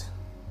called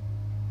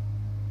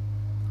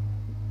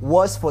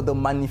was for the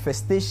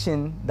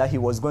manifestation that he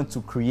was going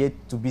to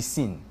create to be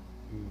seen.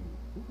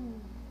 Mm-hmm.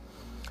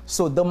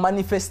 So the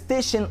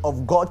manifestation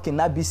of God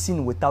cannot be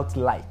seen without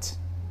light.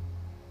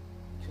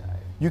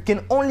 You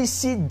can only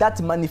see that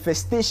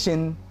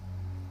manifestation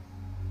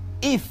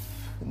if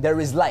there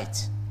is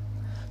light.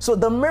 So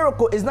the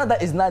miracle is not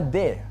that it's not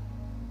there,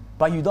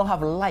 but you don't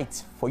have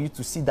light for you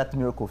to see that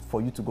miracle,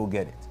 for you to go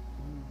get it.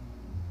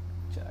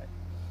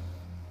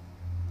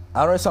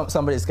 I don't know if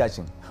somebody is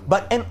catching.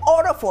 But in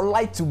order for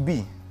light to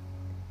be,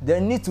 there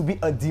needs to be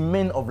a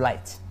demand of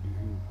light.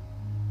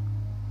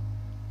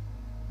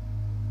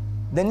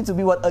 There needs to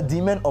be what? A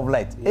demand of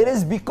light. Yeah. It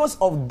is because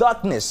of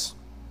darkness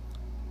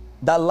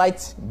that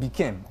light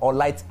became, or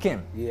light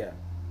came. Yeah.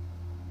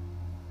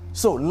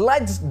 So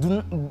lights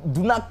do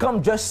not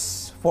come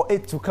just for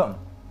it to come.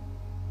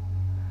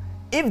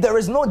 If there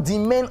is no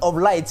demand of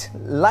light,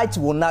 light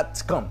will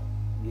not come.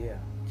 Yeah.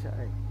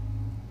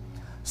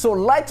 So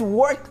light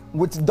works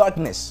with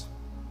darkness.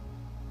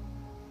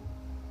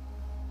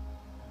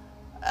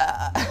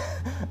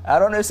 I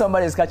don't know if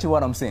somebody is catching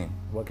what I'm saying.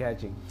 We're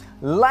catching.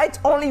 Light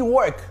only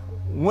works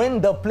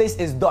when the place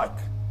is dark.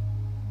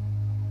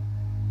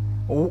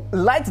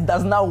 Light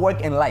does not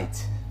work in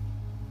light.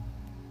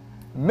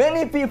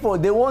 Many people,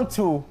 they want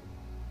to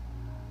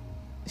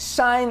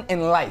shine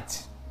in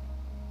light.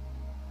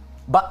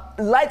 But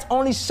light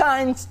only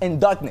shines in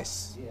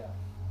darkness. Yeah.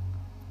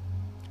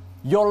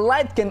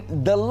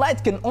 The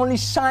light can only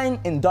shine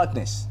in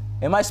darkness.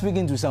 Am I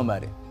speaking to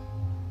somebody?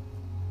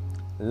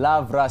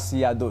 Lavra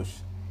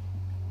siadosh.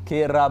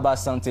 Keraba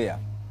santea.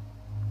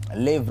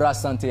 Levra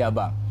santea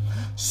ba.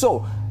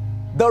 So,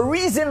 the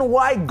reason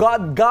why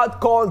God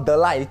called the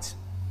light,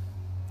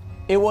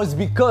 it was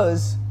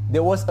because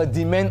there was a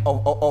demand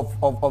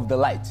of the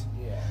light.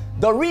 Yeah.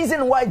 The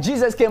reason why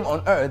Jesus came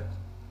on earth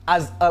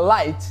as a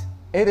light,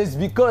 it is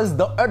because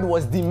the earth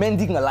was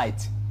demanding a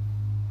light.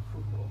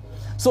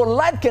 So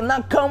light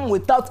cannot come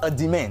without a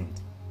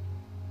demand.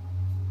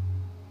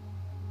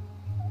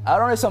 I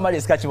don't know if somebody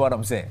is catching what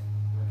I'm saying.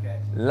 Okay.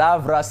 The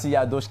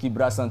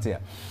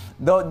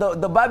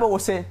Bible will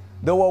say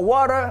there were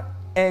water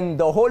and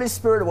the Holy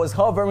Spirit was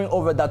hovering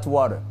over that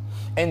water,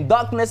 and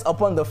darkness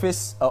upon the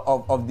face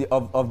of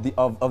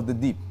the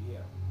deep. Yeah.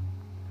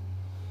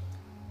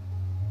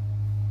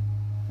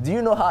 Do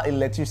you know how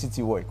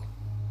electricity works?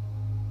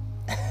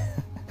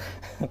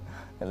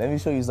 Let me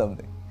show you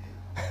something.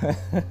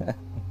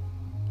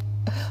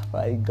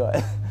 My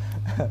God.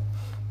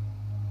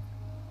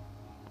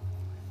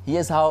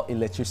 Here's how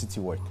electricity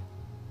works.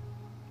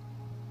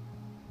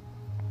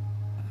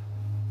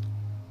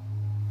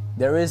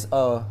 There is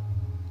a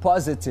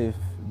positive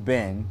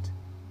band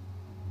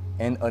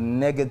and a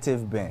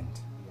negative band.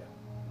 Yeah.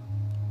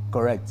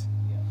 Correct?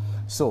 Yeah.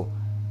 So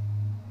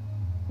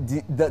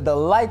the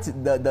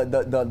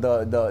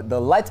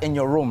light in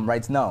your room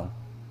right now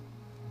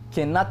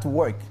cannot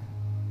work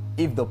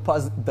if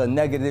the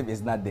negative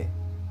is not there.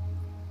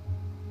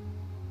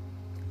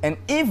 And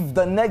if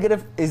the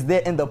negative is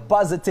there and the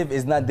positive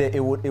is not there, it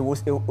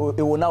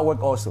will not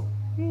work also.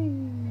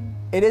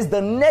 It is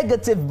the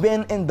negative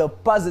band and the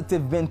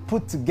positive band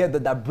put together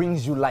that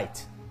brings you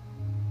light.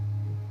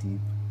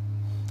 Deep.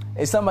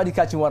 Is somebody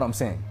catching what I'm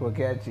saying? We're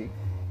catching.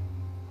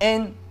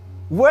 And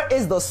where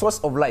is the source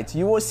of light?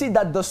 You will see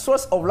that the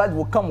source of light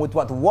will come with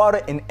what?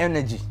 Water and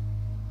energy.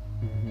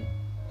 Mm-hmm.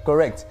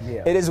 Correct?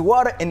 Yeah. It is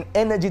water and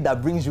energy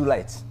that brings you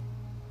light.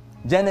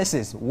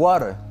 Genesis,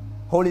 water,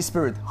 Holy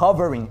Spirit,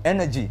 hovering,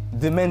 energy,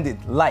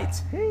 demanded,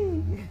 light.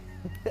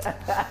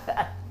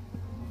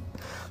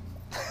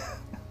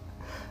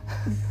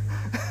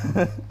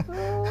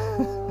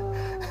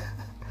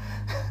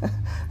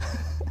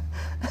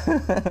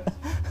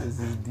 This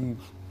is deep.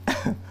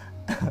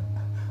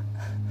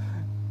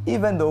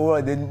 Even the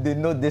world, they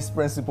know this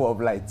principle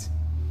of light.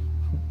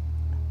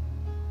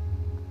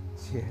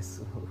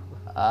 Yes.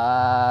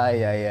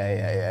 Ay, ay,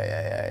 ay, ay, ay,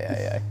 ay, ay,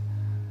 ay, ay.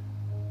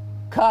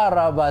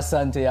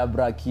 Karabasante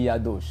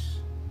abrakiadosh.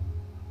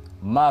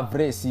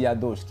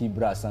 Mavresiadosh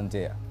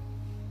kibrasantea.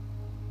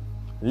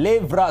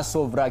 Levra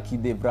sovraki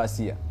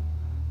devrasia.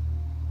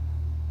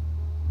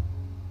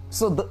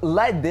 So the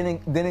light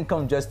didn't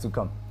come just to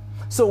come.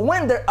 So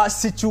when there are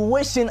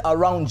situations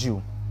around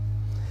you,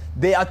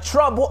 there are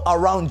trouble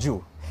around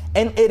you,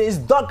 and it is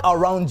dark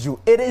around you,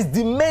 it is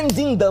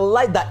demanding the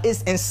light that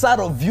is inside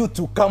of you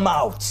to come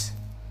out.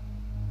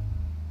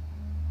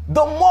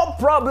 The more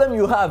problem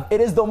you have,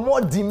 it is the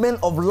more demand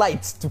of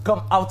light to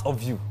come out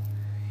of you.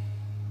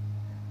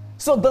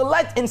 So the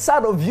light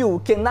inside of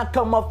you cannot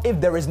come out if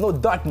there is no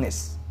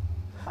darkness.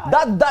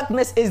 That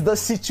darkness is the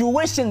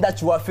situation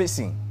that you are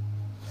facing.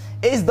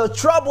 It's the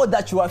trouble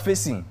that you are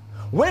facing.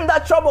 When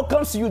that trouble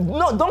comes to you,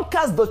 no, don't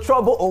cast the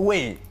trouble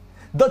away.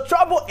 The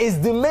trouble is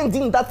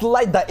demanding that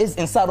light that is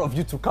inside of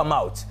you to come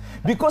out.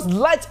 Because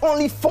light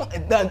only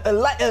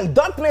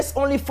darkness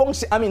only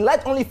function.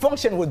 Light only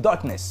function with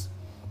darkness.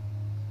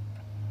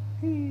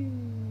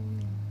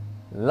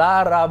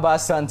 La raba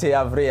sante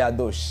avrea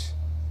dosh.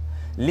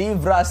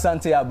 Livra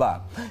sante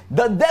aba.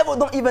 The devil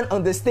don't even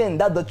understand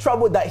that the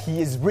trouble that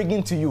he is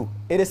bringing to you,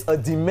 it is a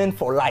demand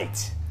for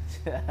light.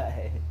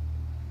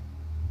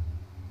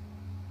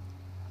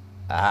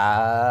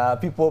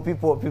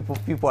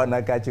 People are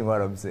not catching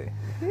what I'm saying.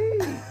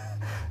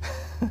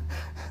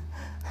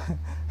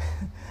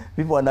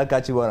 People are not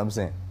catching what I'm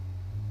saying.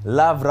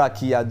 Lavra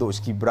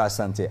kiadosh kibra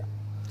santea.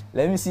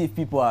 Let me see if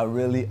people are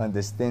really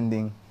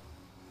understanding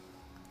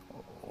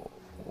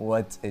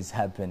what is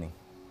happening.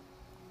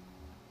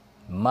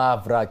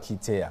 Mavra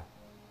kitea.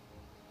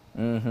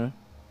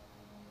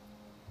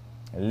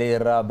 Le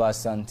raba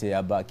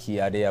santea ba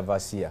kiadea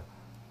vasia.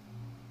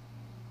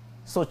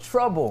 So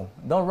trouble,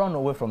 don't run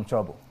away from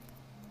trouble.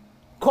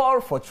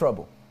 Call for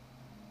trouble.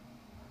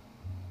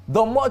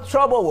 The more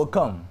trouble will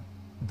come,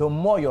 the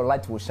more your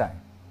light will shine.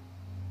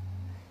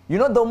 You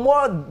know, the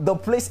more the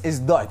place is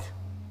dark,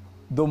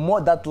 the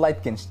more that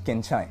light can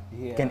shine,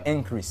 can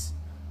increase.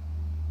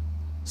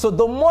 So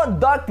the more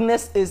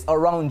darkness is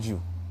around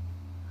you,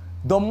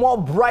 the more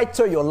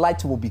brighter your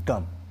light will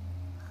become.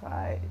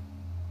 Hi.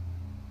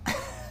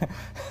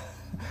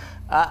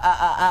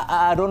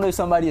 I don't know if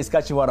somebody is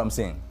catching what I'm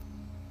saying.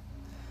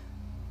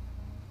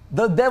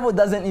 The devil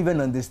doesn't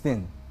even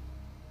understand.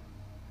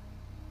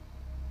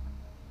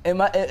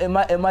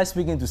 Am I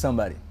speaking to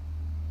somebody?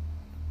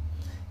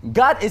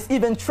 God is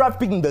even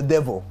trapping the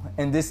devil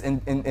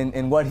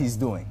in what he's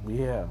doing.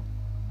 Yeah.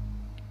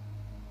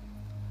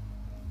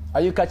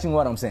 Are you catching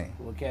what I'm saying?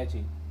 We're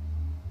catching.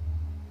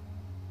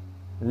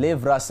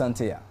 Levra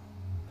santea.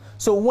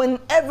 So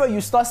whenever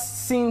you start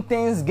seeing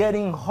things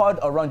getting hard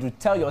around you,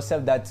 tell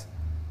yourself that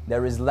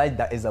there is light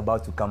that is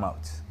about to come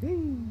out.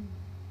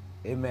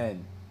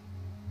 Amen.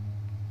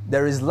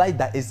 There is light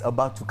that is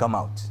about to come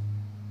out.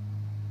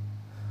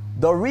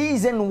 The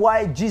reason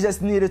why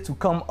Jesus needed to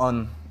come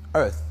on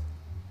earth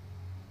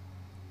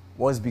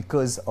was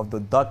because of the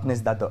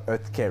darkness that the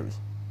earth carried.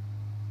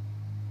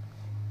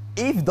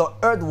 If the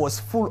earth was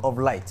full of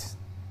light,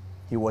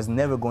 he was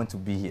never going to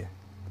be here,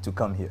 to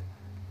come here.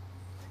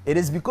 It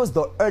is because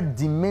the earth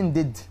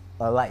demanded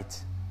a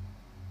light.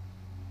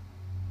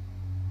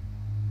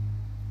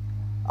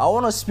 I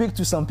want to speak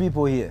to some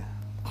people here.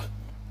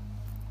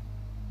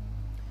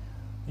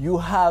 You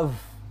have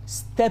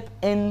stepped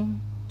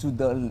into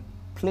the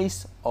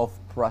place of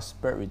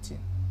prosperity.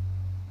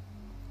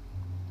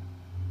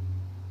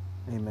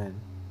 Amen.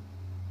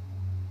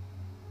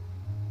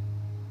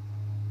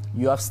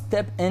 You have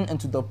stepped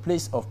into the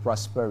place of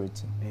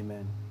prosperity.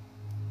 Amen.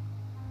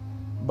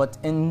 But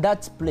in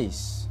that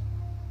place,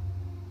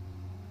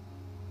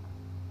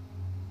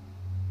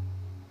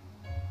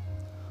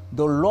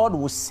 the Lord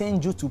will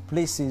send you to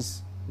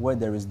places where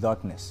there is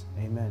darkness.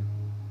 Amen.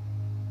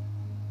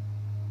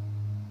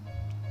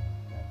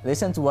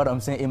 Listen to what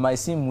I'm saying. It might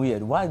seem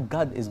weird. Why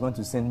God is going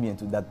to send me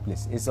into that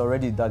place? It's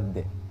already dark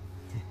there.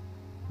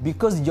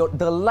 Because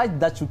the light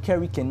that you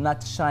carry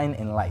cannot shine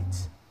in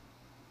light.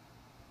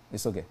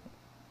 It's okay.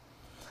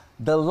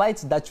 The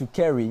light that you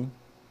carry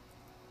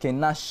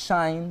cannot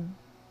shine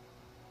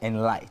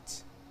in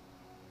light.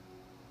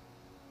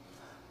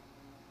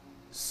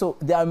 So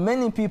there are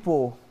many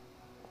people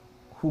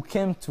who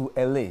came to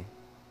LA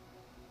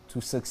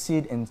to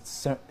succeed in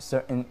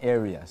certain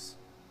areas.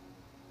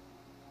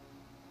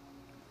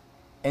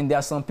 And there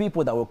are some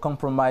people that will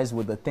compromise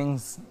with the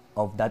things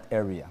of that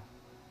area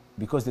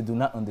because they do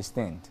not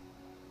understand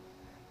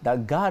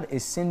that God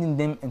is sending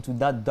them into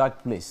that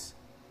dark place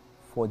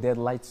for their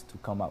light to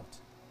come out.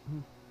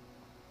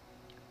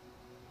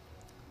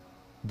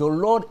 The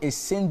Lord is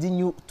sending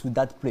you to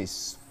that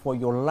place for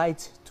your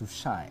light to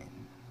shine.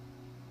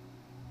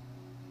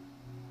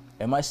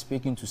 Am I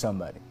speaking to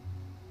somebody?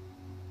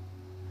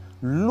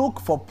 Look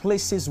for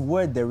places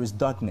where there is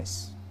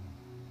darkness,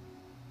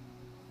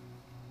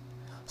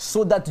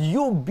 so that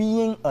you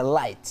being a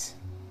light.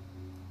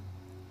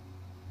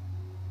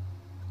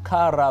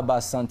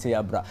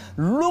 Amen.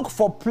 Look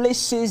for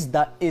places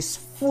that is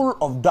full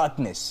of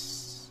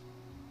darkness.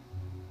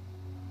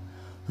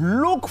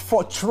 Look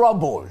for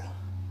trouble.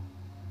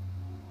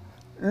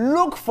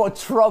 Look for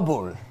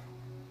trouble.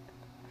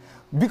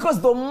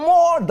 Because the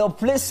more the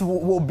place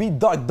will be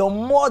dark, the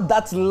more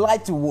that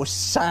light will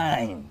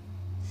shine.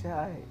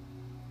 Shine.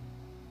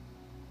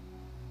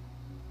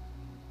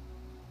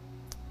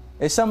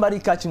 Is somebody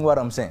catching what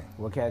I'm saying?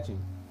 We're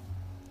catching.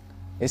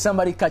 Is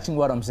somebody catching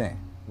what I'm saying?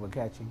 We're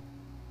catching.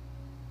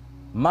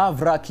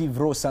 Mavra ki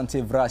vro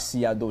sante vra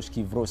siadosh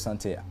ki vro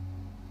santea.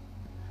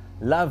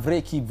 La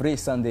vre ki vre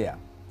sandea.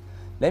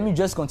 Let me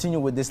just continue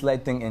with this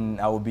light thing and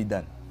I will be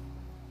done.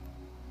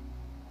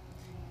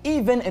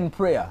 Even in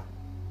prayer,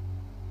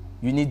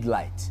 you need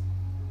light.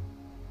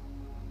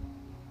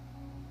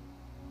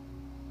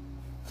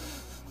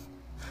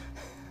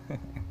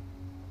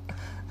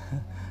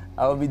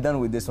 I will be done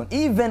with this one.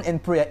 Even in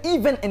prayer,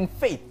 even in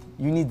faith,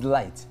 you need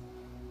light.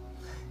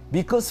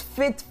 Because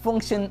faith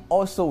functions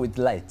also with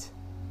light.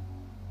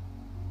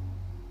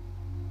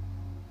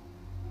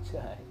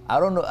 I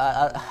don't know.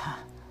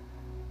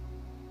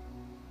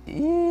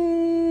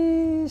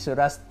 Should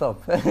I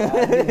stop?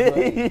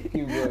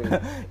 Keep going.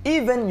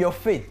 Even your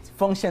faith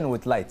functions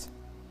with light.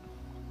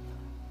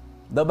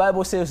 The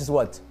Bible says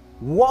what?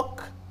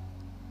 Walk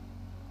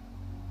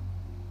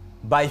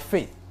by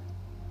faith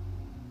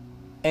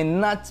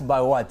and not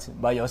by what?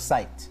 By your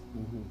sight.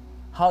 Mm-hmm.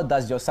 How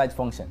does your sight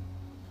function?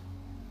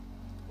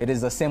 It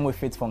is the same way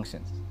faith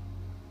functions.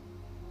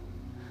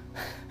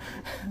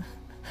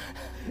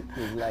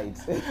 With light.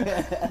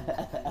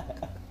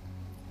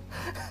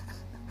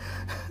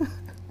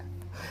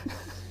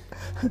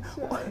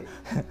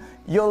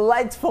 Your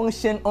light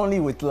function only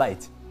with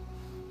light.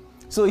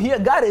 So here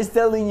God is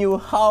telling you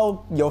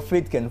how your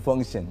faith can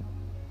function.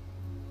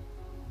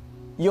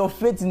 Your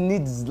faith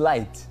needs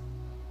light.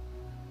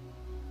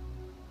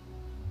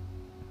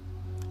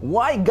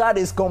 Why God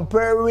is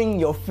comparing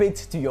your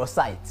faith to your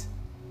sight?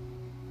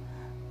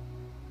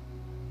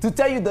 To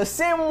tell you the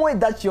same way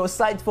that your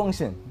sight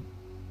functions.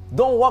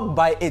 Don't walk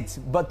by it,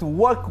 but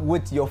work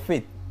with your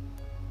faith.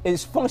 It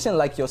functions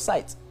like your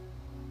sight.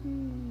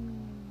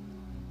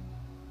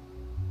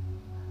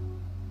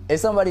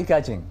 Is somebody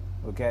catching?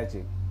 We're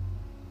catching.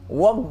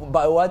 Walk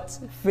by what?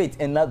 Faith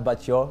and not by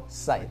your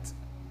sight.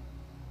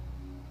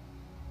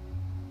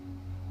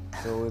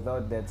 So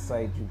without that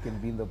sight, you can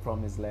be in the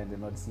promised land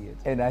and not see it.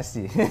 And I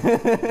see.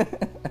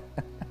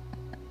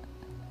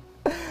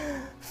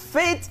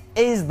 Faith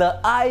is the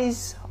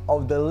eyes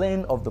of the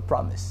land of the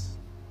promise.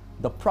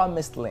 The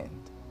promised land.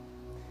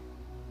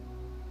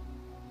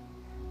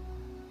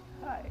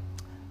 Hi.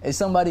 Is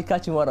somebody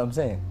catching what I'm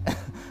saying?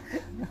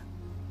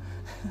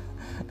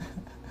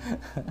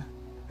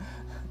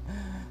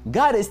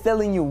 God is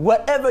telling you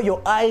whatever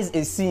your eyes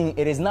is seeing,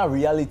 it is not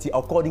reality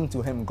according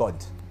to him, God.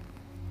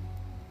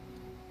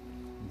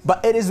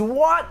 But it is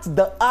what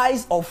the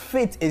eyes of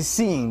faith is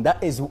seeing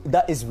that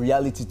is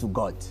reality to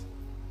God.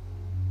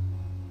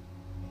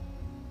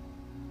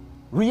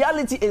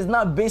 Reality is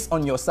not based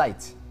on your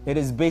sight. It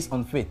is based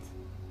on faith.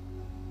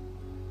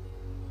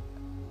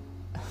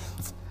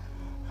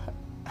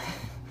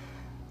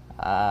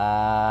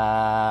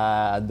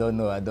 I don't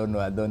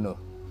know.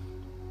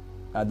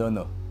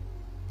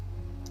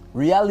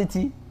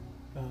 Reality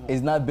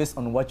is not based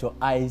on what your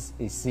eyes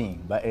is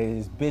seeing, but it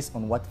is based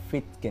on what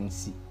faith can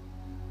see.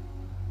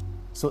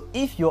 So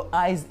if your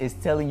eyes is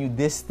telling you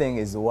this thing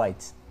is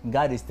white,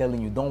 God is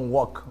telling you don't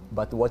walk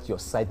but what your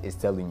sight is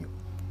telling you.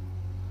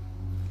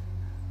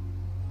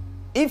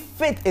 If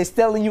faith is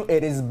telling you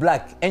it is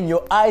black and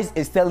your eyes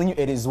is telling you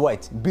it is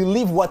white,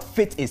 believe what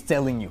faith is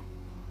telling you.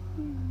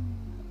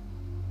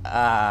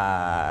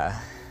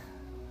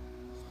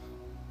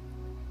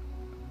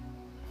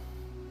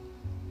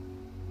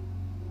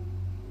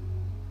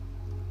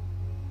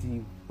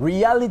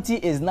 Reality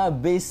is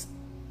not based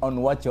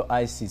on what your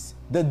eyes sees.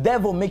 The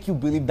devil make you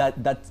believe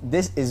that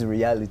this is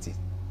reality.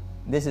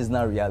 This is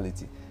not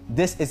reality.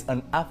 This is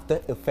an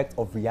after effect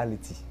of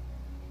reality.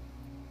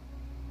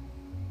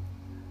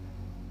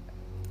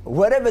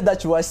 Whatever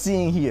that you are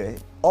seeing here,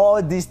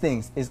 all these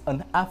things is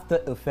an after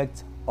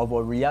effect of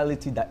a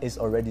reality that is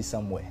already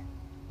somewhere.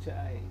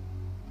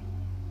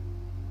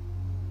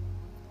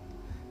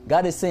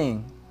 God is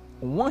saying,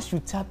 once you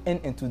tap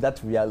into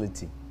that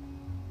reality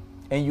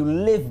and you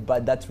live by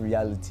that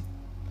reality,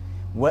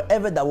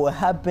 whatever that will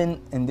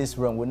happen in this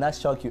realm will not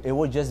shock you. It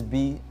will just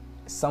be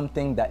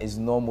something that is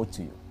normal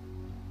to you.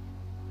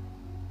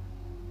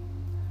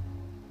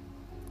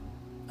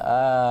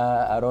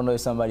 I don't know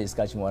if somebody is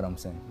catching what I'm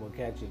saying. We're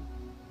catching.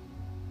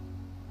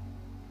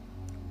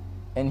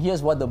 And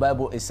here's what the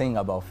Bible is saying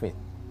about faith.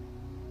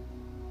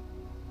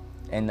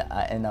 And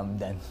I'm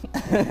done.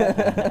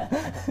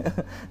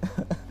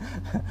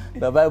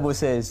 The Bible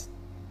says,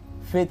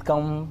 faith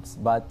comes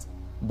but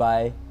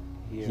by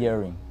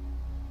hearing.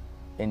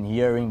 And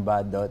hearing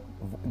by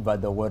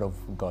the word of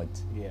God.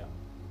 Yeah.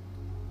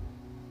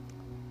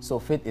 So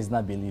faith is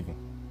not believing.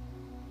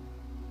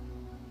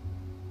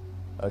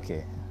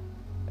 Okay.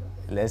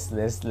 Let's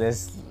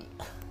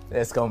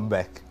come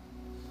back.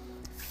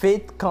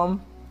 Faith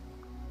comes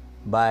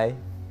by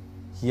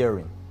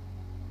hearing.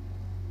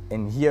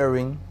 And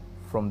hearing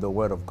from the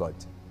Word of God.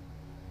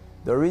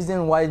 The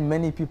reason why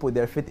many people,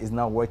 their faith is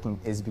not working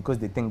is because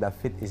they think that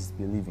faith is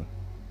believing.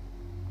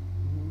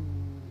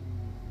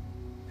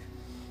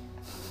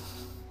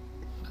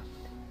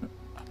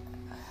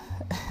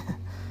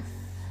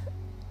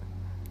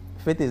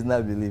 Faith is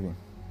not believing.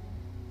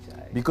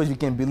 Because you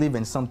can believe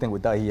in something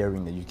without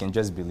hearing it. You can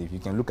just believe. You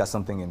can look at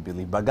something and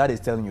believe. But God is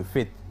telling you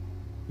faith.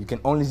 You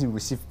can only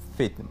receive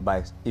faith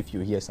by if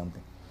you hear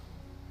something.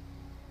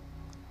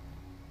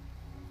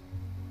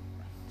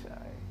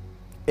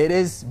 It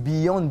is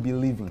beyond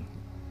believing.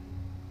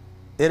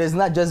 It is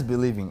not just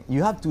believing.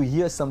 You have to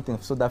hear something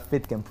so that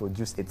faith can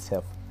produce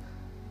itself.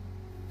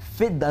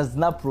 Faith does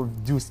not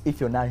produce if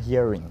you're not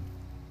hearing.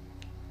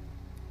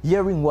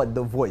 Hearing what?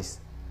 The voice.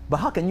 But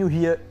how can you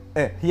hear?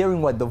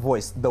 Hearing what? The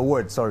voice. The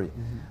word, sorry.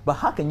 Mm-hmm. But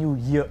how can you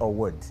hear a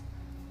word?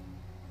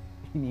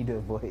 You need a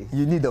voice.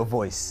 You need a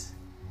voice.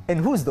 And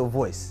who's the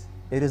voice?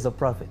 It is a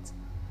prophet.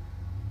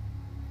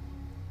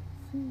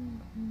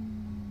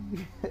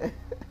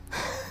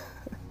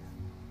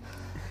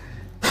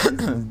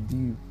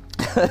 Deep.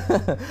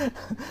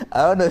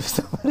 I don't know if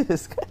somebody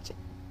is catching.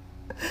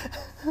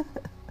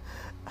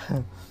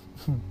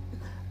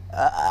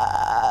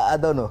 I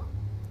don't know.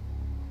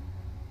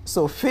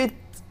 So faith,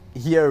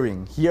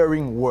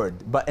 hearing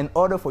word. But in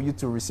order for you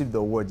to receive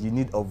the word, you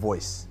need a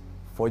voice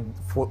for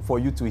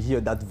you to hear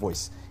that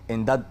voice.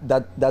 And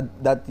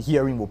that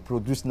hearing will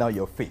produce now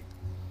your faith.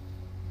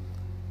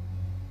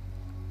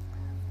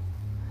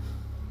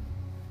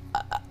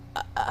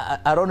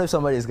 I don't know if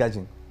somebody is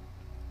catching.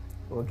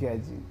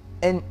 Okay.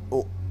 And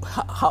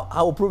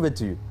I will prove it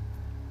to you.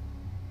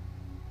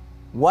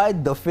 Why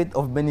the faith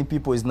of many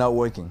people is not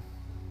working?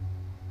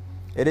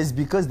 It is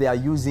because they are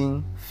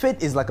using,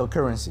 faith is like a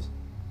currency.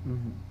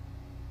 Mm-hmm.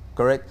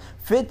 Correct?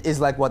 Faith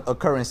is like what? A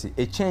currency.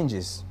 It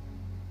changes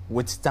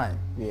with time.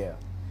 Yeah.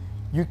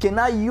 You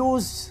cannot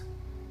use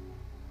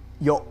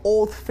your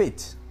old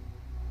faith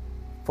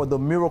for the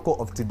miracle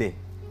of today.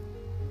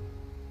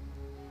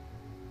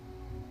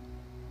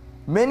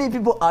 Many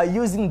people are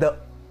using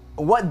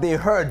what they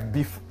heard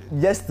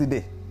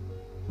yesterday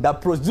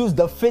that produced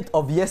the faith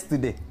of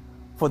yesterday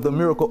for the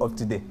miracle of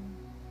today.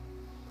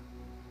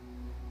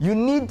 You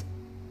need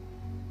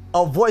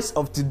a voice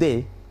of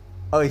today,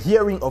 a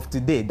hearing of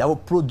today that will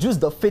produce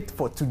the faith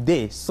for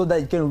today so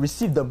that you can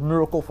receive the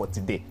miracle for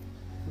today.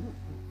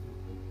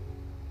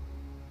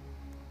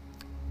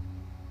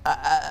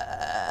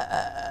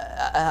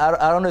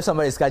 I don't know if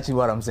somebody is catching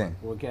what I'm saying.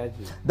 We'll catch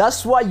you.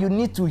 That's why you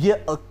need to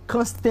hear a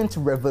constant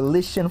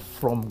revelation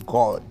from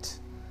God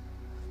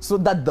so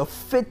that the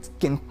faith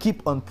can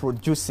keep on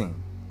producing.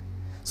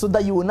 So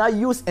that you will not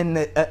use an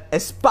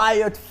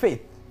expired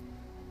faith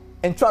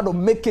and try to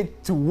make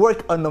it to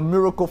work on a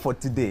miracle for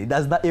today.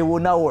 It will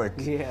not work.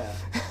 Yeah.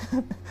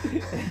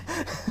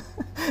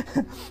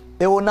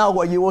 It will not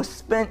work. You will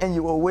spend and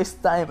you will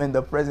waste time in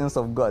the presence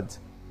of God.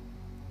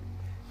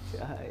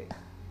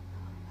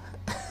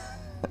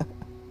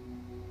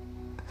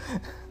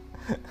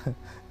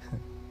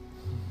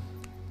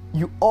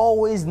 You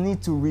always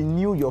need to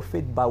renew your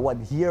faith by what?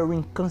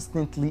 Hearing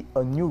constantly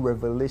a new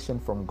revelation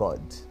from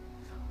God.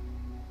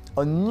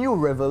 A new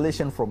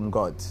revelation from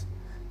God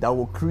that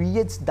will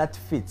create that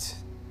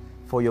faith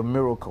for your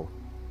miracle.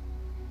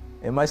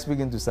 Am I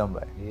speaking to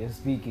somebody? Yes,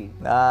 speaking.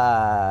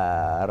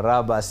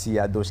 Rabasi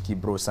Adoski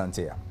Bro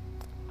Santea.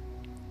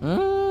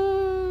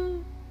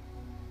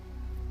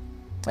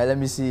 Let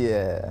me see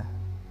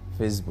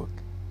Facebook.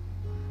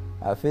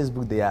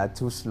 Facebook, they are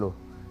too slow.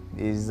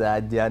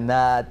 They are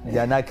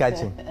not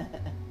catching.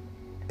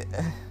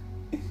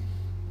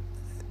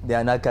 They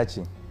are not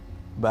catching.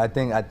 But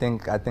I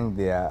think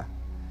they are.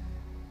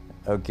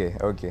 Okay.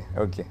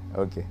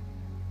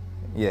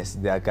 Yes,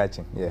 they are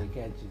catching. Yeah,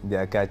 they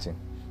are catching.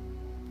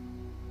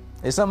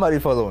 Is somebody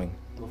following?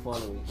 We're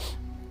following.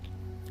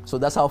 So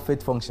that's how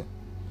faith functions.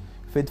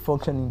 Faith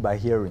functioning by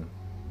hearing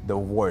the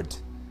word.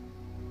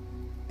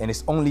 And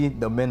it's only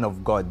the man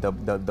of God,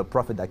 the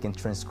prophet, that can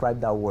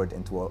transcribe that word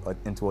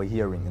into a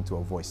hearing, into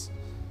a voice.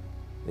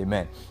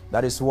 Amen.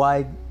 That is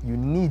why you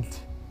need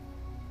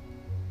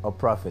a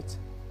prophet.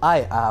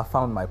 I have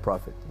found my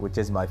prophet, which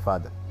is my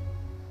father.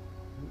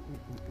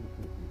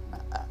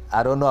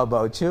 I don't know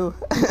about you,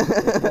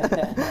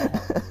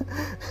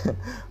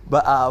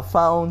 but I have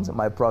found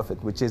my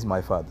prophet, which is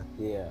my father.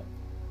 Yeah.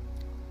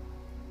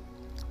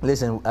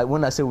 Listen,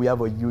 when I say we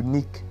have a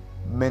unique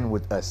man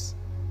with us,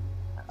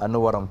 I know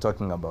what I'm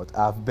talking about.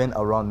 I've been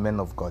around men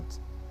of God.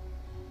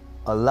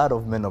 A lot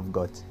of men of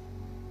God.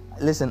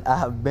 Listen, I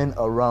have been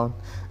around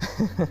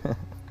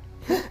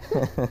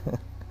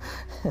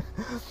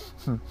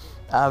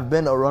I've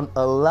been around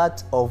a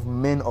lot of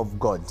men of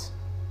God.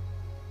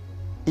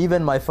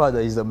 Even my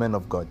father is a man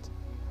of God.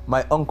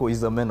 My uncle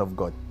is a man of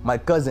God. My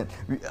cousin,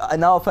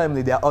 in our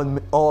family, they are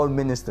all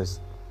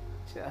ministers.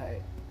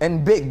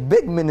 And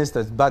big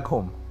ministers back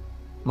home.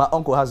 My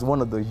uncle has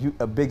one of the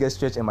biggest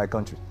church in my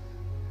country.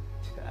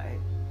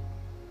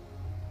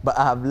 But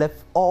I have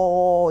left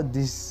all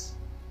this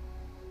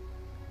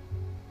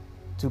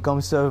to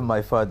come serve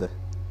my father.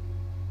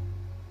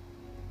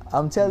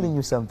 I'm telling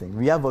you something.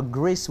 We have a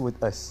grace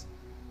with us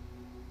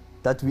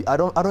that I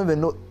don't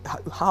even know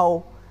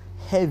how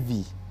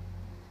heavy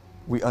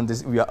we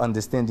are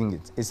understanding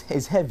it.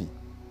 It's heavy.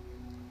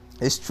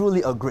 It's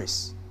truly a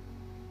grace.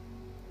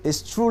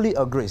 It's truly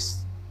a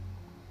grace.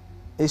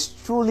 It's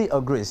truly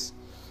a grace.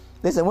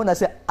 Listen, when I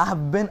say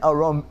I've been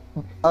around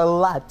a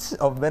lot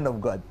of men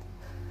of God,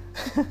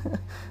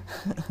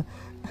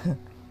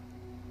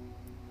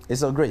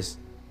 it's a grace.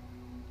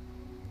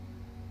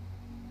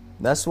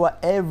 That's why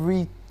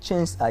every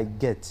chance I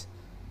get,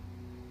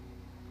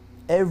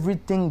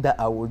 everything that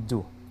I will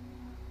do,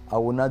 I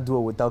will not do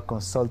it without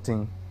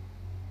consulting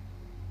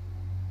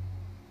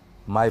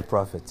my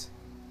prophet.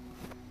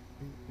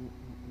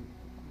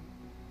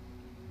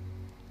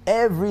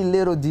 Every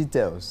little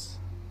details.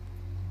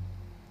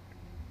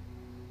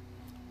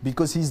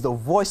 Because he's the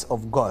voice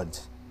of God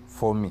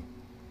for me.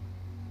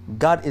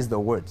 God is the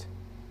word.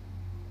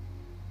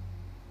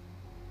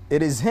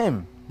 It is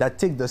him that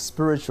takes the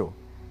spiritual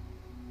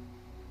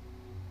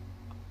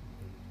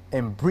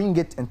and bring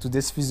it into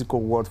this physical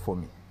world for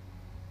me.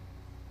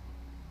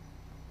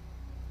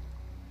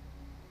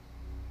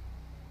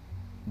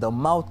 The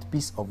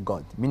mouthpiece of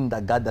God, meaning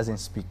that God doesn't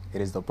speak.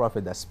 It is the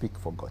prophet that speaks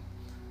for God.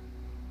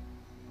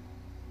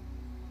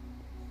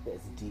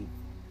 That's deep.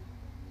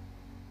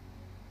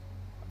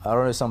 I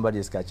don't know if somebody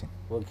is catching.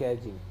 We're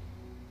catching.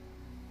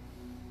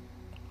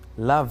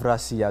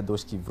 Lavrasia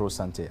doshki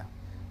vrosantea.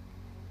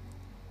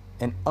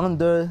 And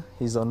under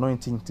his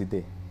anointing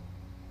today,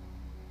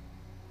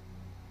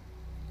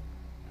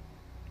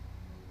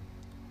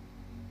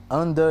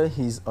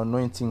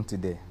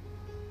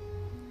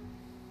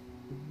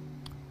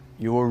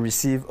 you will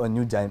receive a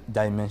new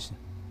dimension.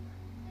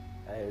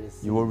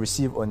 You will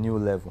receive a new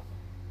level.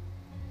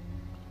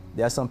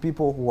 There are some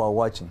people who are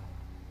watching.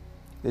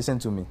 Listen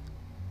to me.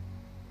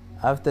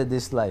 After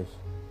this life,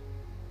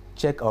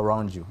 check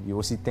around you. You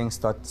will see things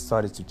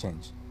started to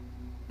change.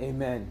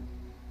 Amen.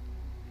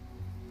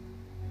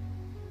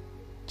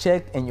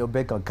 Check in your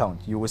bank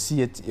account. You will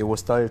see it will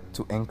start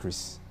to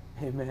increase.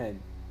 Amen.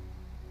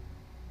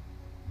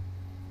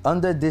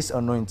 Under this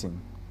anointing,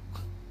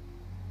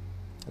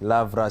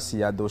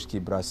 Lavrasiadosh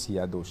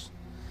Kibrasiadosh.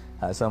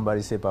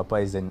 Somebody say Papa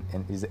is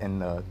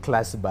in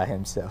class by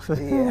himself.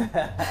 Yeah.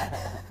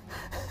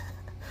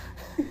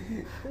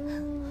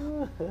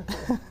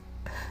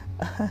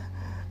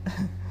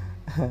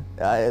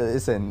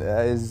 Listen,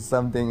 it's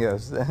something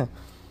else.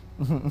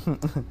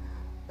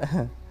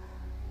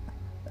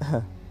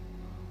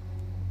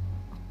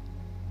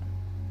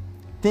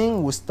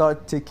 Things will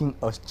start taking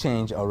a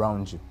change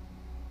around you.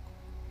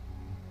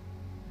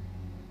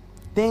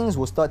 Things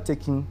will start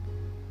taking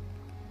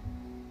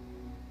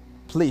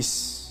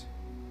place.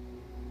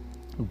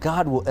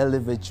 God will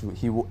elevate you.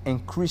 He will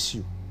increase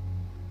you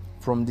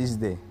from this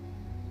day.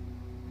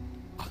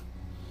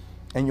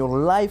 And your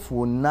life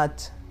will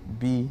not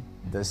be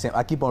the same.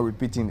 I keep on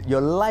repeating it.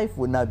 Your life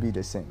will not be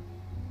the same.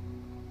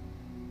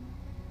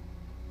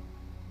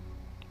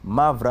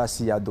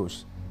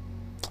 Mavrasiadosh.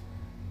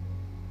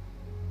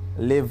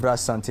 Levra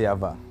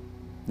Santiava.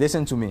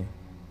 Listen to me.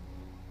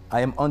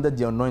 I am under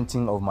the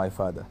anointing of my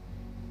Father.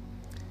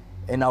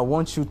 And I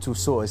want you to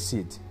sow a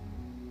seed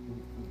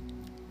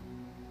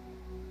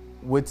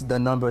with the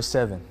number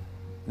 7.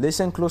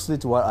 Listen closely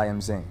to what I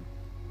am saying.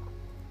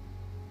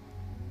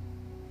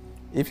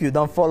 If you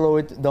don't follow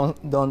it,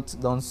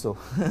 don't sow.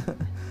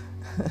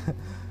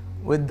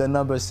 With the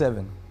number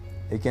 7,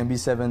 it can be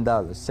 $7,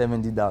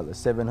 $70,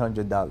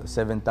 $700,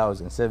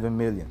 7,000, 7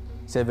 million,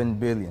 7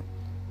 billion,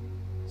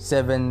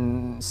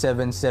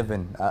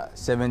 777,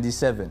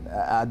 77.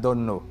 I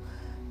don't know.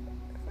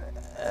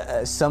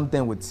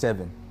 Something with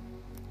 7.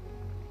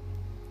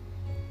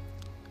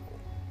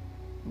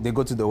 They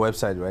go to the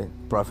website, right?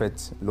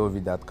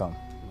 prophetlovi.com. I'm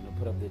going to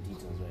put up the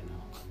details right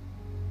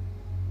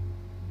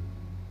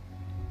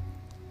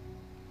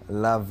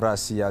now.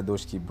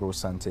 Lavrasiadoshki bro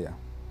santea.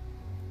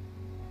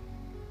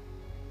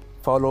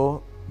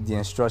 Follow the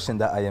instruction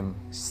that I am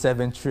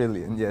 7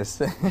 trillion. Yes.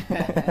 7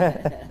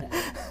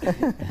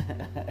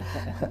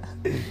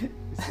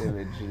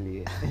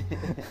 trillion.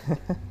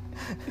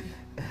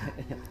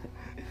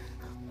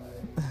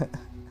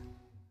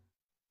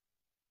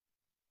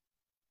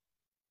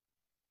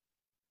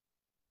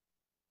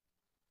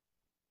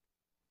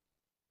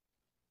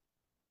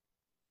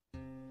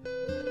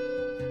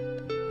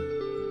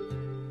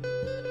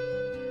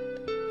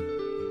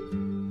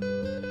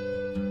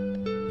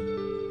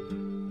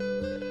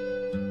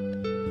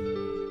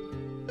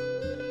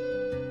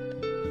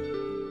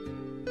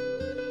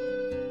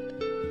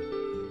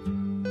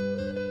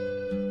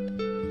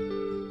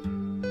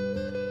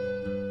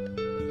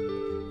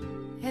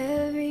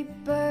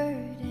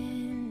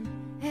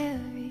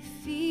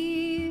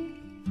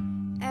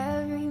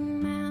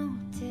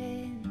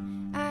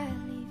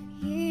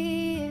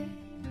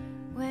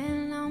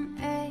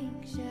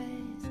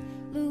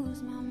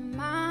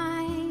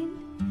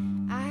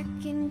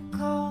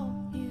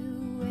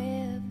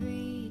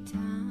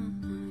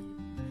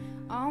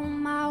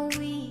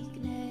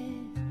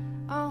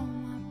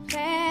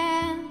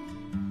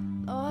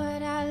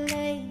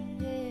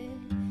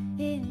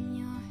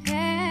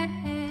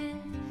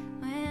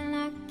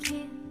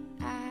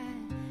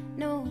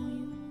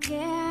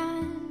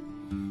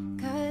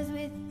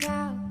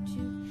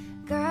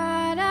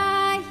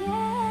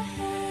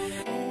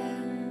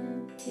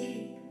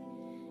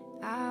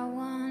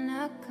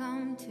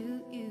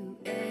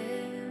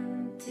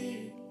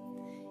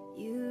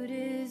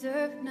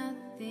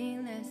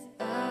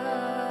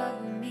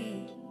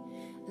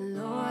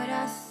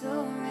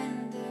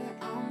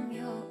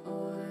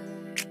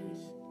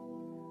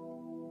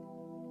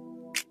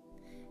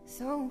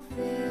 So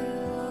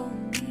fill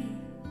me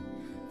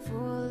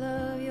full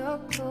of your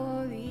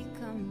glory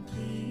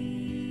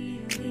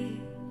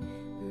completely.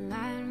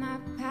 Light my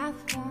path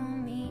for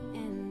me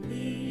and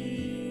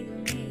lead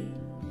me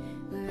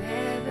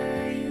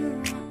wherever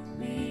you want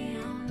me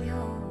on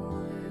your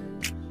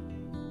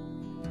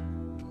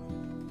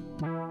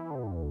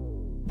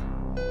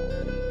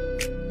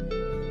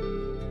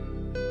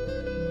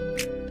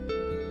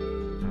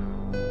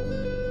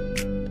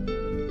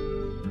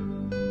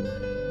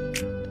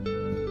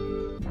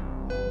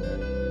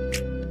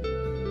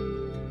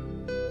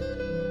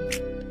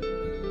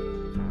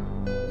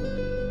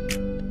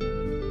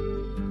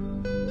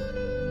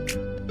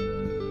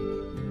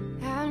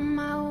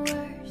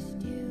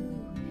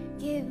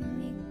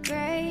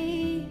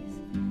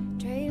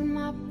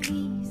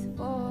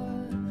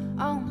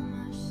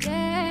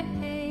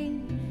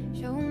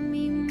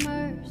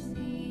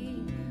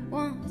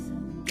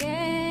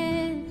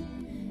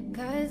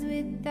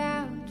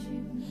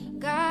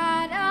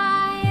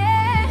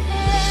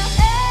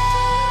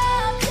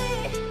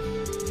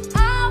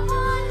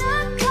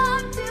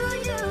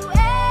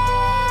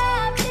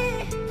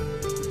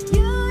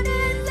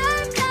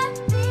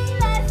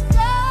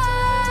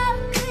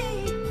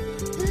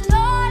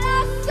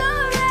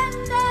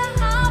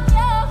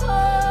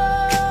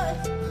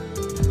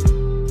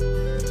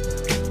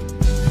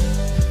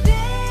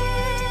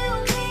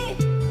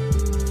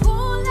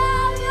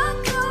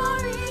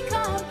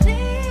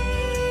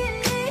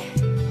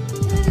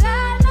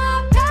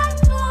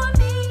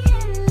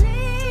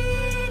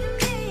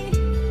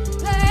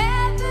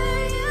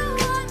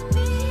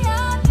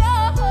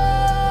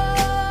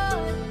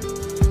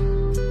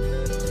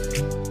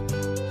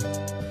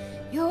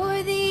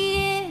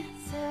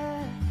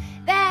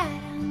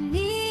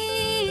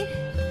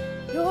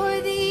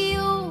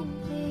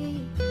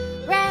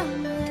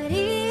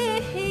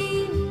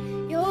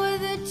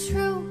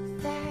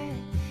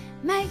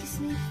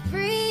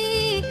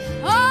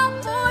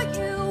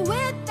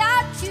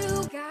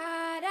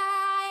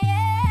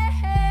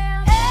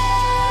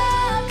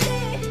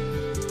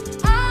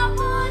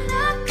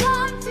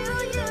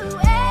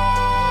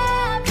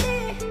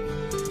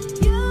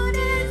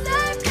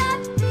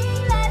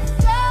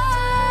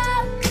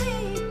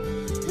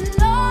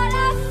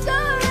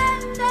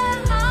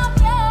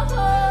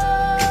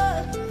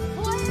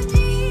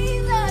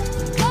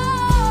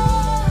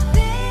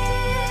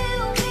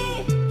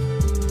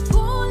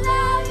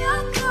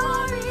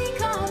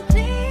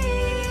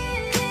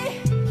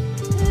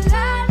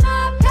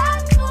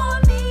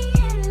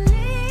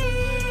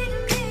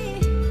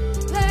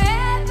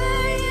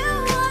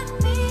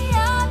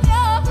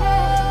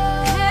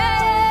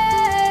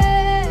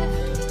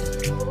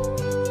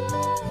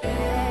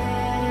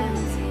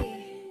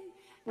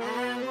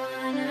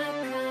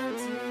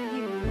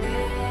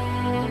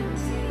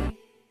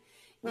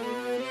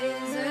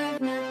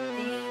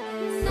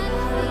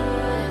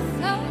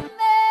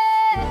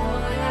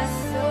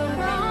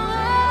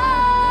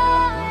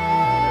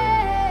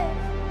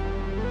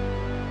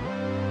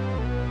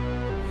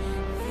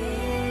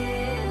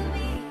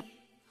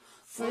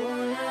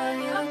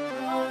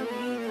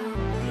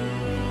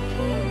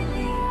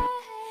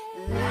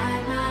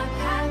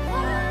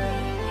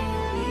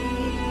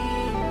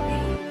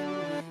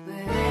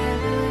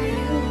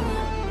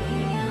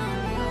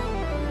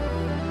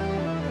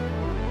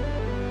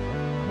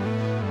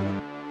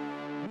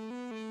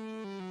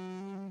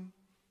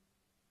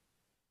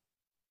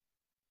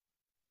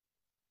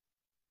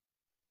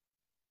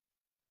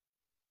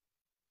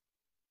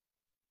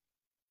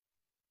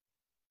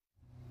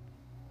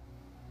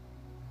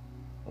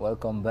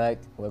Welcome back.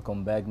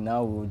 Welcome back.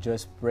 Now we'll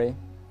just pray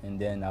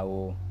and then I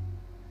will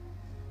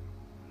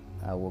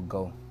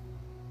go.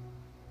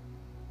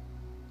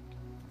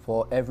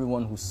 For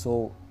everyone who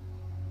sowed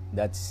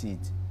that seed,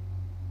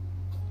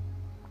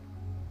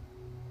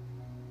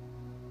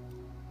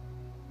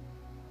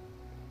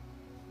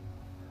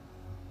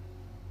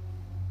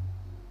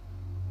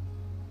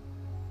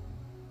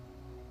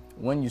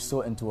 when you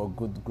sow into a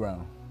good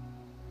ground,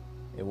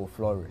 it will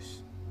flourish.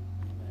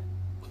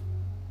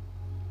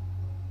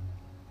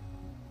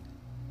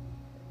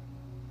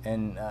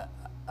 And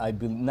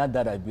not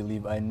that I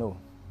believe, I know.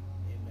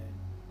 Amen.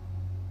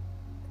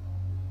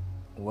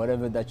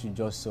 Whatever that you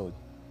just sowed,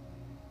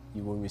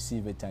 you will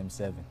receive it times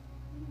 7.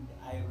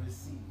 I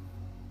receive.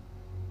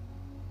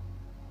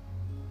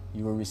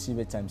 You will receive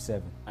it times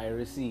 7. I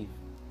receive.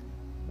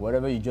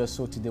 Whatever you just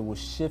sowed today will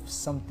shift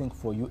something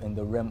for you in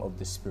the realm of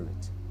the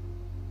spirit.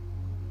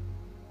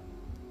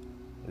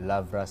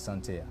 Lavra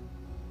Santea.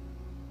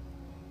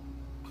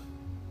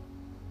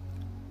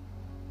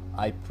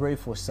 I pray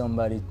for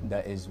somebody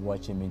that is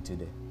watching me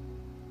today.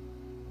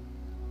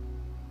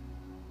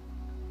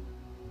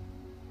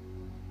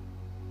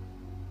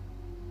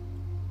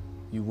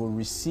 You will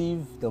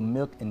receive the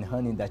milk and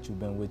honey that you've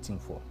been waiting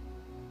for.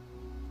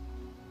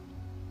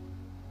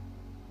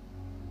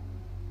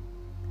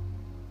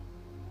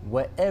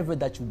 Wherever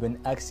that you've been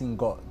asking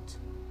God,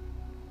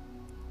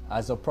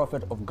 as a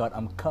prophet of God,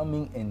 I'm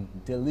coming and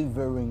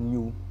delivering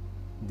you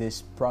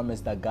this promise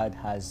that God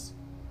has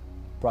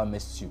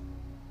promised you.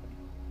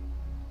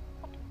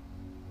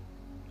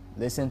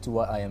 Listen to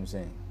what I am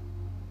saying.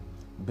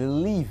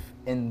 Believe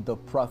in the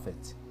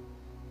prophet.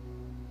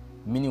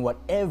 Meaning what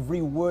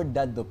every word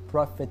that the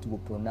prophet will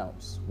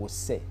pronounce, will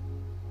say.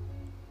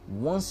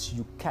 Once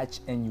you catch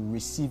and you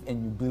receive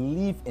and you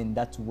believe in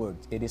that word,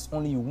 it is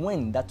only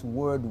when that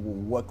word will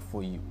work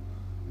for you.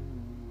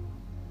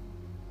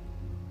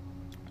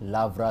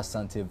 Lavra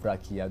Sante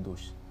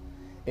Vrakiadosh.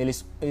 It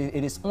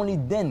is only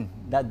then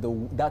that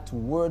that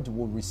word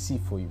will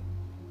receive for you.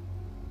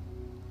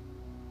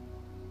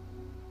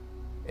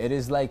 It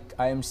is like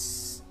I'm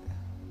seeing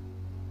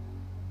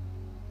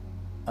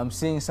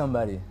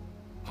somebody.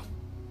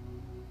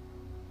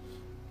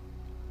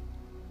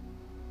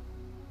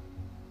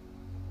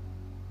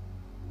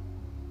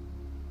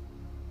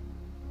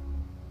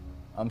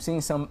 I'm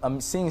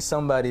seeing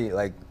somebody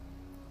like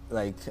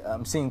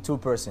I'm seeing two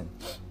person.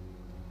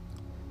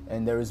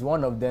 And there is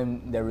one of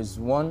them, there is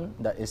one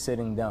that is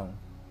sitting down.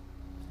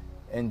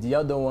 And the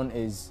other one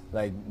is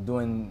like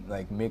doing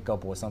like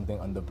makeup or something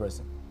on the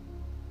person.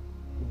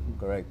 Mm-hmm.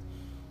 Correct.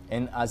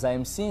 And as I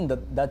am seeing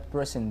that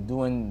person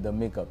doing the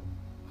makeup,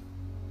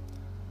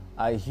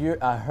 I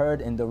heard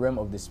in the realm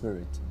of the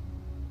spirit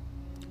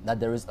that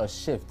there is a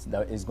shift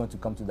that is going to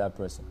come to that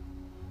person.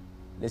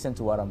 Listen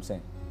to what I'm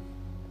saying.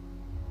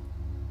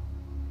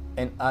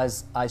 And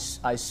as I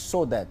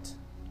saw that,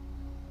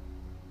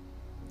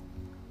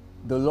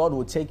 the Lord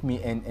will take me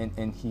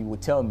and He will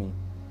tell me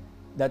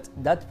that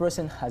that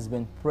person has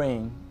been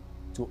praying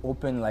to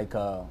open like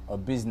a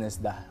business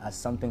that has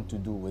something to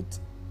do with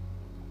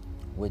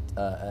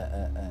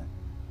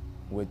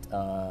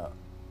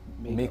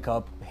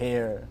makeup,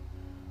 hair,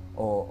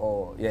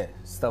 or yeah,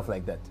 stuff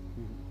like that.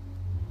 Mm-hmm.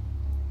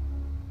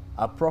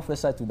 I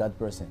prophesy to that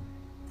person.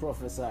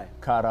 Prophesy.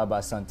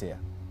 Karabasantea.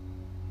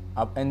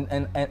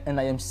 And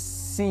I am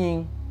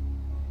seeing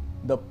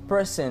the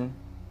person.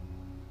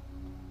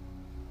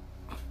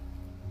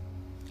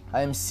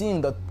 I am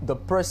seeing the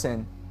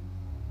person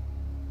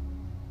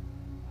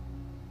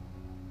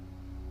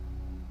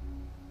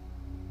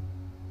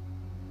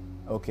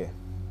okay.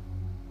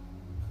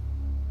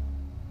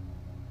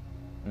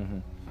 Mm-hmm.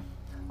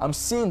 I'm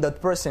seeing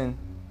that person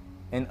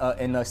in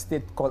a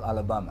state called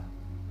Alabama.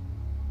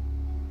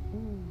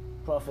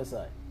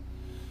 Prophesy.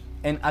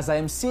 And as I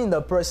am seeing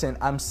the person,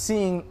 I'm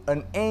seeing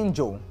an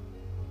angel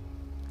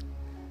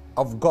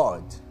of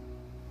God.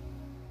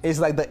 It's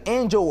like the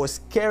angel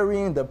was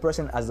carrying the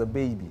person as a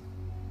baby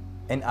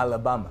in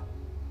Alabama.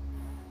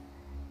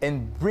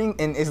 And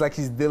it's like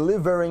he's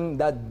delivering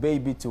that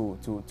baby to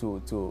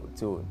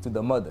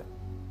the mother.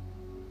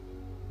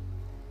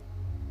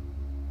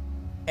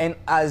 And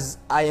as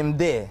I am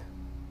there,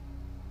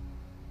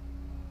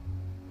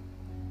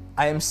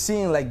 I am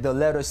seeing like the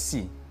letter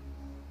C.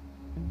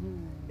 Mm-hmm.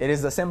 It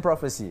is the same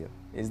prophecy.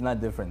 It's not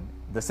different.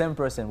 The same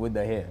person with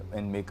the hair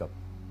and makeup.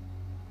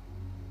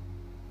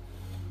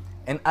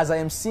 And as I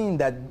am seeing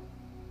that,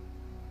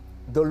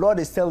 the Lord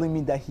is telling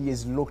me that He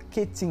is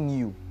locating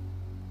you.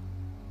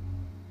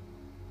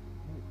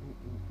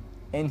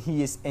 And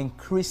He is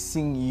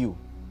increasing you.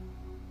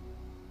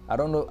 I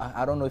don't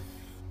know if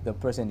the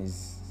person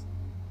is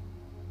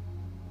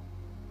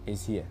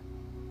here.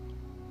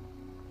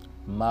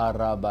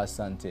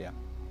 Marabasantea.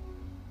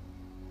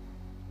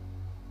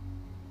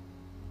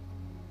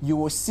 You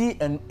will see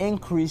an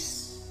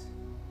increase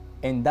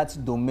in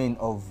that domain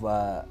of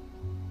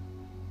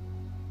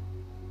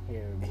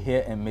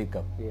hair and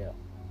makeup. Yeah.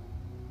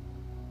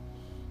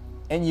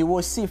 And you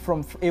will see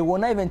it will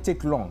not even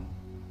take long.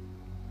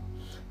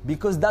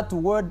 Because that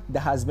word that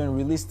has been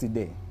released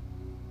today,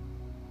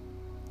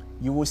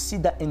 you will see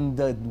that in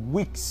the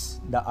weeks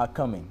that are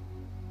coming,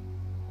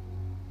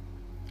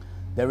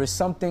 there is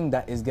something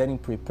that is getting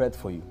prepared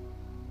for you.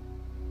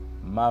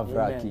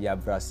 Mavra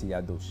kiyavrasi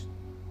yadosh.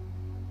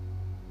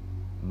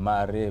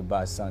 Mare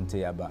ba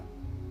santeaba.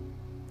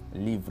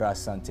 Livra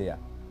santea.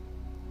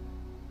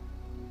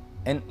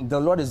 And the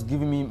Lord is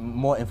giving me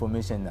more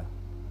information now.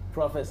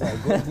 Prophesy,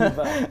 go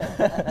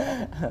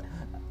deeper.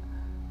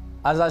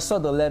 As I saw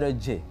the letter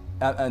J,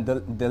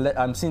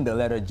 I'm seeing the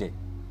letter J.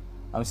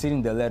 I'm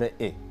seeing the letter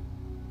A.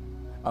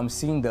 I'm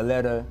seeing the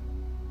letter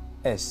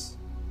S.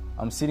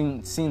 I'm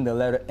seeing the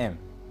letter M.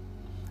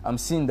 I'm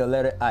seeing the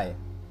letter I.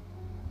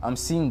 I'm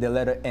seeing the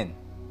letter N.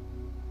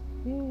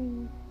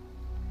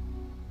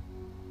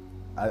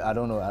 I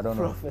don't know.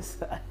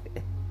 Prophesy.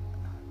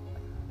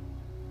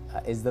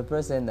 Is the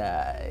person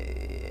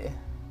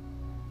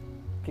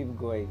Keep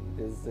going.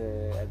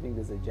 I think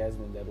there's a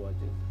Jasmine that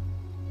watches.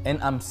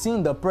 And I'm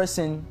seeing the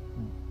person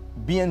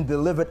being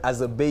delivered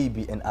as a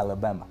baby in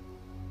Alabama.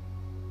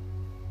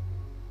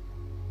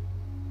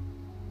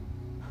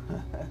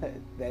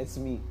 That's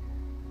me,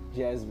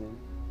 Jasmine.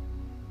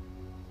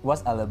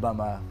 What's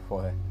Alabama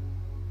for her?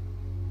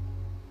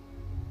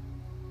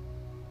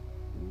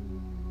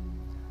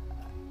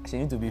 She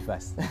needs to be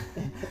fast.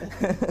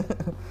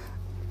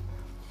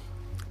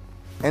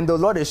 And the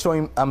Lord is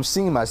showing, I'm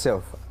seeing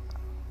myself.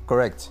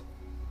 Correct.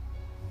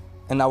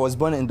 And I was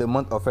born in the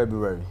month of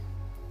February.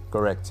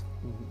 Correct.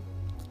 Mm-hmm.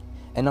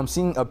 And I'm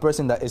seeing a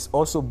person that is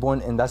also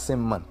born in that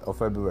same month of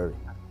February.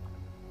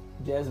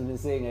 Jasmine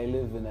is saying I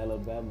live in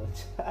Alabama.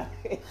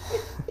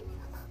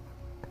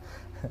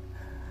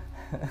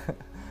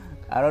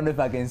 I don't know if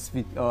I can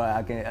speak or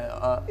I can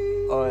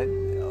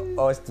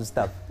or to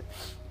stop.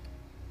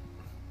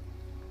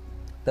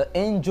 The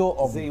angel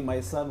of saying my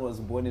son was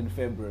born in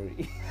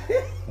February.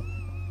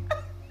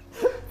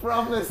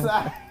 Prophesy.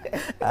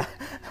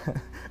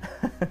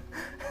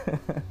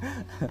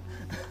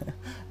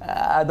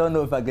 I don't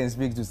know if I can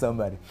speak to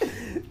somebody.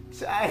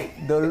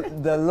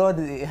 The Lord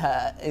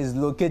is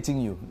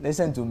locating you.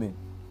 Listen to me.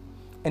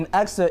 And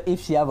ask her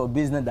if she have a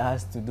business that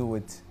has to do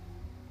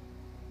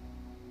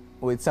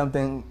with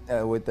something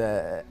with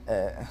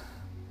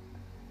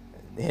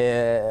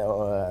hair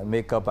or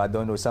makeup. I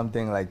don't know,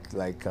 something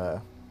like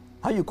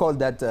how you call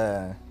that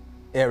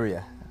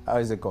area? How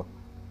is it called?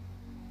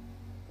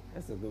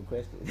 That's a good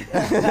question.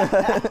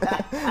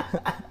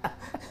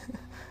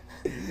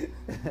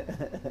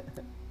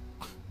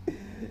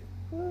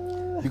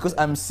 Because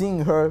I'm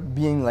seeing her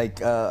being like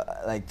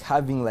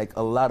having like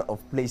a lot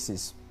of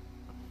places,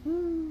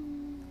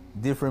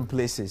 different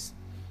places,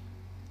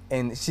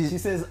 and she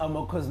says I'm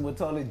a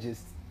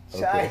cosmetologist.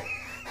 Okay.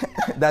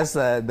 That's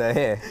the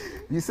hair.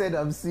 You said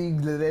I'm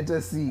seeing the letter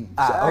C.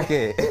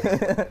 Okay.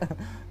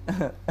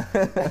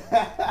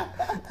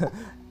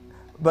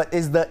 But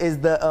is the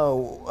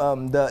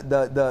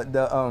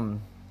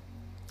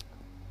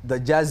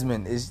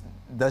Jasmine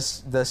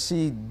does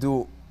she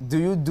do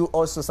you do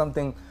also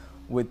something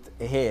with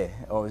hair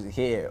or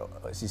hair?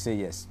 She say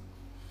yes.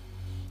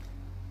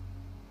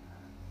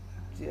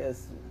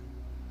 Yes.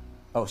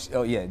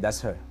 Oh yeah,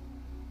 that's her.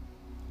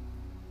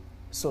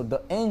 So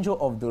the angel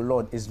of the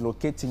Lord is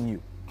locating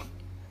you.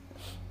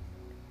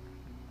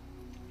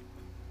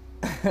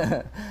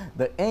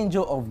 The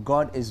angel of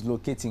God is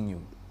locating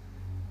you.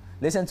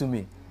 Listen to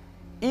me.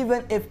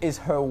 Even if it's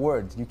her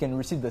word, you can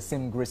receive the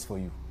same grace for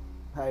you.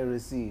 I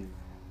receive.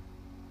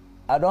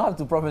 I don't have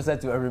to prophesy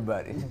to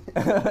everybody.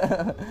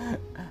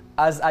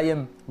 As I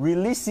am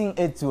releasing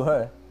it to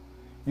her,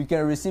 you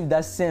can receive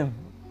that same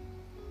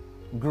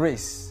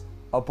grace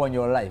upon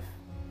your life.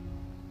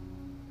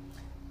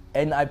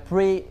 And I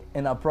pray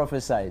and I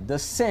prophesy the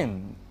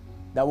same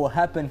that will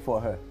happen for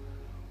her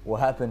will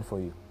happen for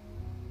you.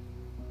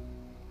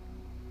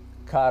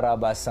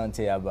 Karaba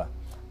Sante Abba.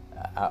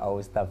 I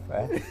will stop.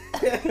 Right?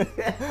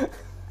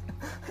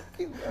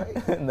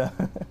 No,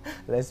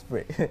 let's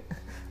pray.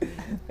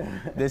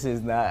 This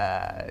is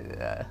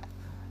not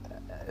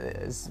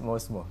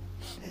small.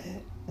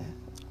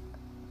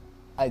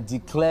 I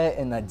declare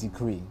and I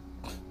decree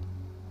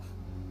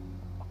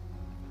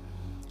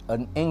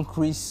an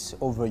increase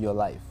over your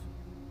life.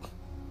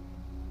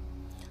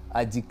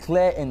 I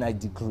declare and I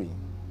decree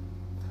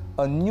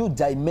a new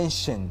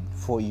dimension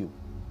for you.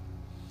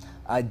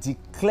 I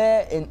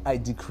declare and I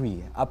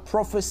decree, I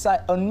prophesy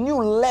a new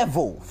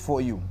level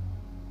for you.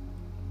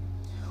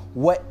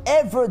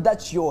 Wherever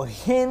that your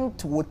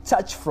hand will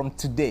touch from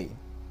today,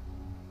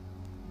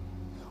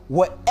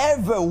 where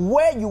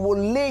you will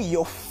lay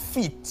your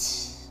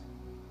feet,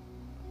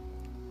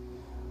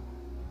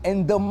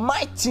 in the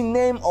mighty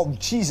name of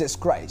Jesus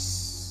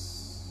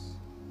Christ,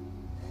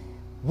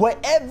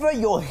 wherever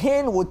your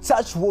hand will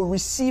touch will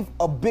receive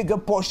a bigger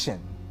portion,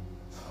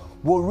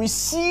 will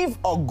receive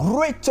a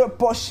greater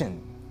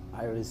portion.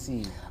 I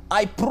receive.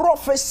 I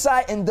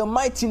prophesy in the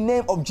mighty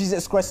name of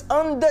Jesus Christ,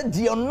 under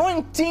the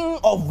anointing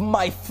of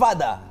my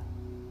Father,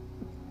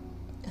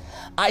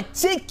 I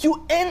take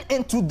you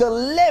into the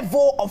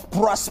level of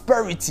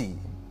prosperity.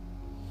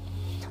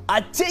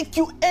 I take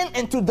you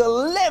into the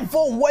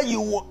level where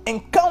you will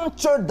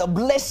encounter the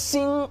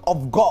blessing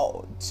of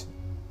God.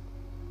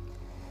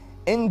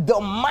 In the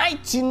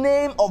mighty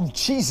name of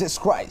Jesus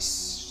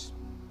Christ.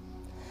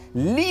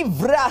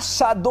 Livra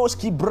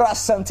Shadoski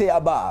Brasante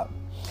Abba.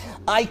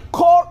 I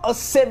call a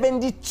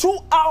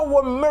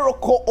 72-hour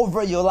miracle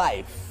over your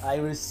life. I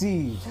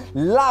receive.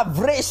 I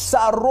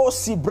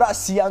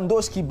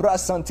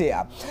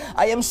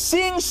am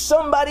seeing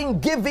somebody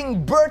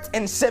giving birth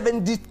in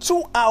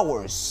 72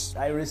 hours.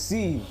 I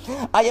receive.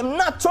 I am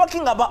not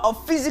talking about a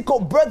physical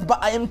birth,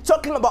 but I am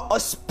talking about a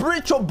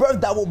spiritual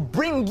birth that will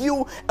bring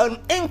you an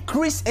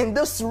increase in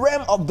this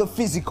realm of the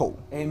physical.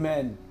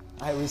 Amen.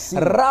 I receive.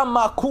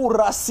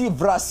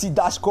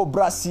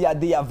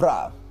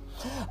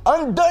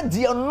 Under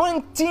the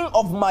anointing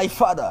of my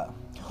Father,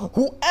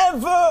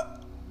 whoever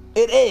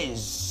it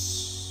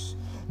is,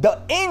 the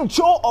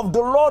angel of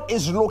the Lord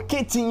is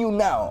locating you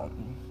now.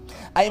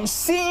 I am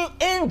seeing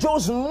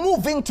angels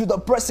moving to the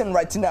person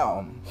right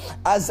now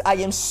as I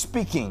am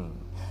speaking.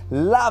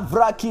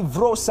 Lavraki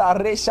vrosa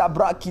resha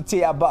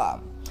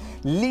brakiteaba.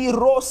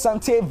 Liro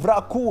sante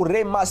vraku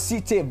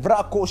remasite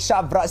vrako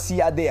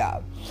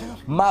shavrasiadea.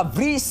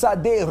 Mavrisa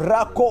de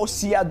rako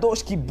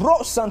siadoski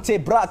bro sante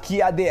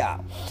brakiadea.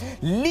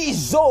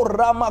 Lizo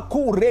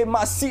ramaku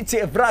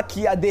remasite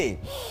vrakiade.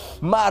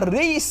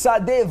 Marisa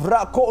de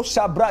vrako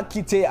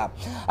shabrakitea.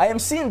 I am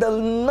seeing the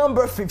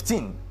number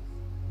 15.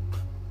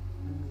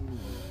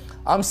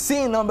 I'm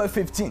seeing number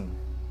 15.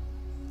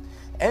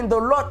 And the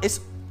Lord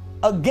is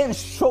again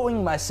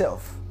showing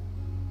myself.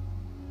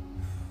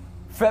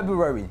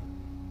 February.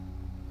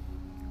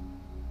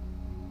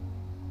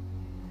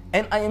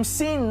 And I am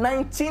seeing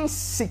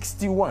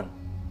 1961.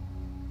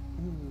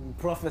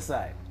 Prophesy.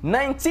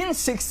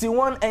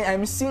 1961, and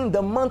I'm seeing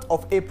the month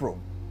of April.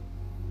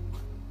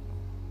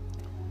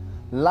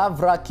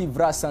 Lavra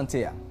Kivra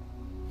Santea.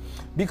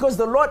 Because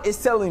the Lord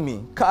is telling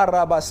me,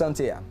 Karaba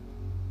Santea.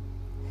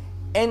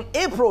 In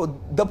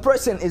April, the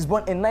person is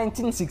born in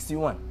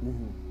 1961.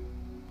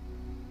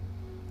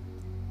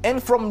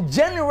 And from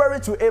January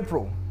to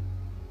April,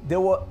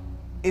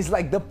 it's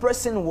like the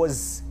person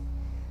was,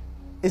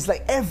 it's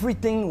like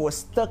everything was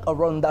stuck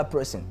around that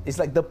person. It's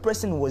like the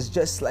person was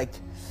just like,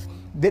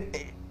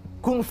 they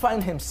couldn't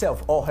find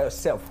himself or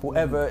herself,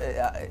 whoever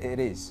it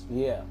is.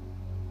 Yeah.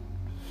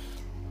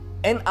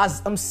 And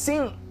as I'm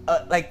seeing,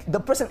 like the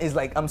person is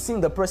like, I'm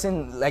seeing the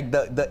person like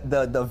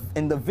the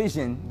in the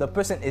vision, the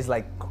person is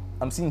like,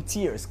 I'm seeing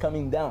tears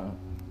coming down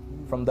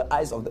from the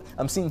eyes of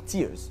I'm seeing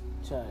tears.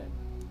 Child.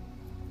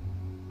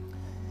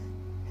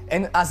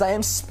 And as I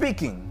am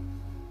speaking,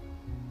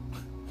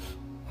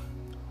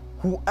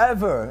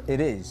 whoever it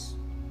is,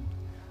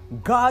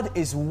 God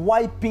is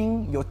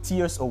wiping your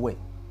tears away.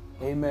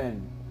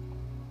 Amen.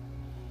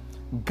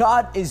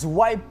 God is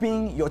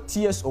wiping your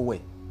tears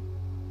away.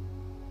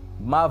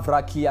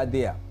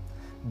 Mavrakiadea.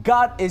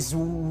 God is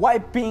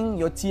wiping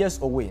your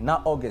tears away.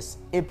 Not August,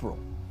 April.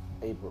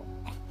 April.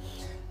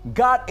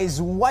 God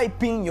is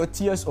wiping your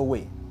tears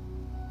away.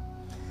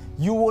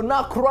 You will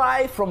not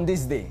cry from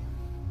this day,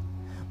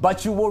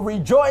 but you will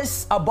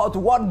rejoice about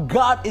what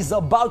God is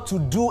about to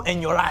do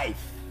in your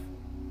life.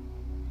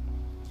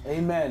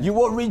 Amen. You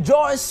will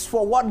rejoice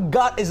for what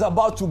God is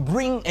about to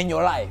bring in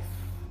your life.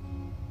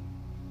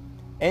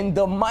 In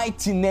the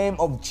mighty name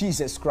of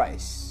Jesus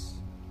Christ.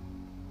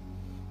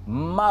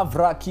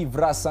 Mavraki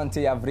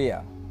vrasante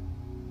avria.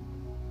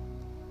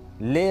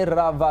 Le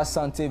rava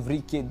sante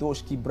vrike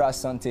doshki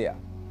brasantea.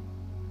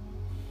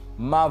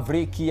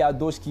 Mavriki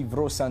adoshki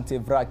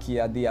vrosante vraki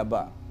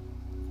adiaba.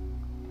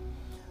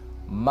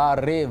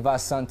 Mareva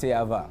sante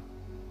ava.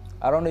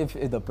 I don't know if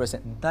it's the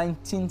person.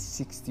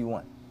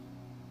 1961.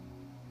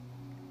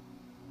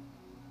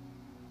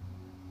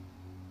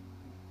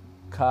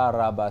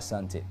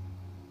 Karabasante.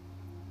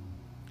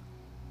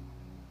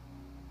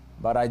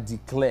 But I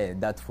declare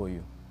that for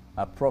you.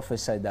 I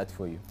prophesy that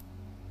for you.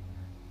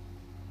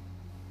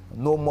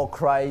 No more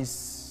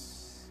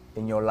cries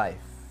in your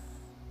life.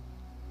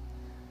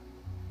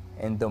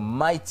 In the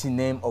mighty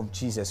name of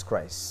Jesus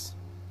Christ.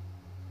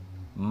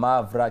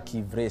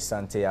 Mavraki vre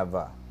sante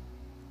ava.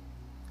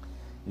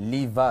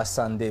 Liva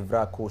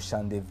sandevrako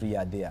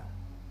shandevriadea.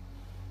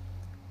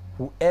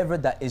 Whoever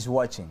that is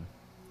watching,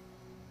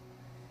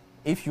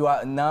 if you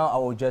are now, I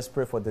will just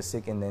pray for the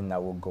sick and then I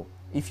will go.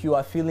 If you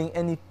are feeling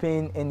any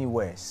pain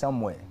anywhere,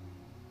 somewhere,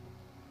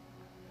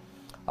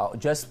 I'll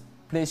just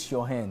place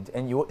your hand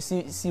and you will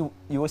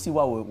see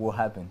what will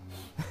happen.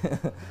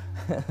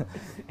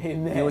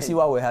 Amen. You will see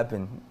what will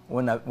happen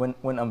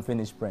when I'm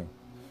finished praying.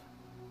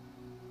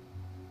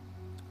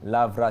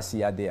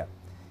 Lavrasiadea.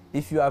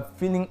 If you are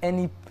feeling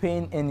any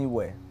pain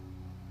anywhere,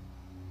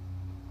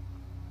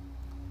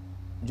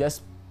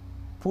 just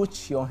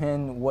put your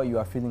hand where you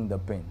are feeling the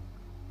pain.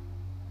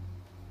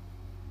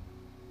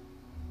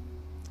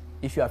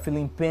 If you are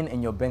feeling pain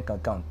in your bank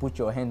account, put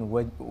your hand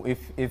where,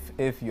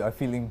 if you are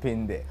feeling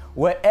pain there.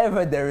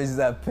 Wherever there is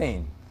a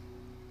pain.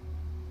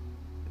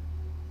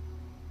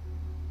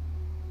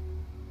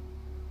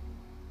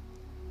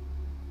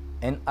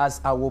 And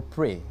as I will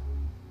pray,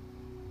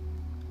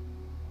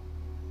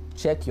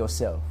 check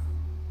yourself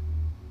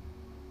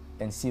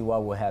and see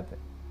what will happen.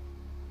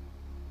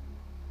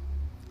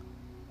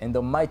 In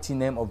the mighty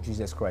name of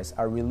Jesus Christ,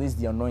 I release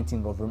the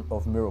anointing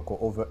of miracle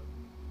over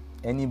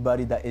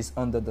anybody that is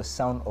under the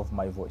sound of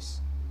my voice.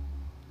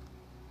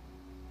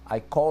 I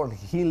call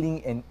healing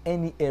in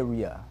any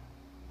area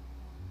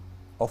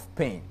of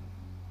pain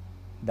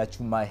that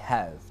you might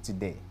have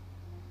today.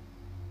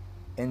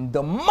 In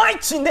the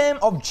mighty name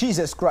of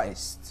Jesus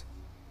Christ.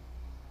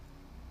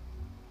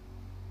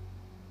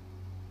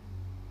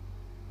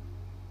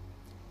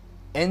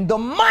 In the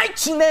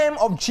mighty name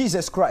of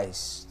Jesus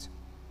Christ.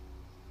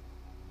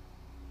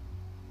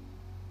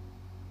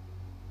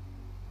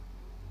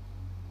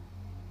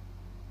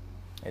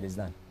 It is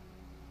done.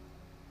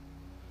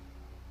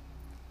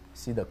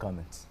 See the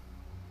comments.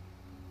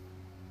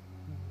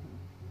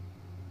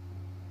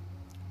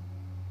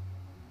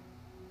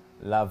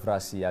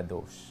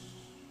 Lavrasiados.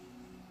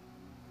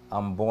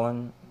 I'm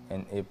born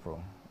in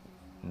April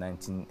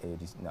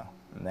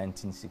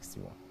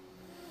 1961.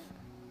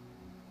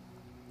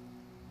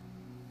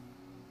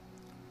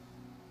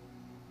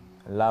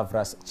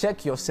 Lavras.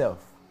 Check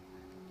yourself.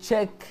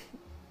 Check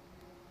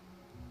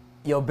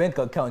your bank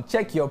account,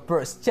 check your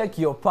purse, check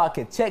your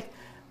pocket, check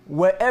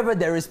wherever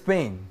there is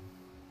pain.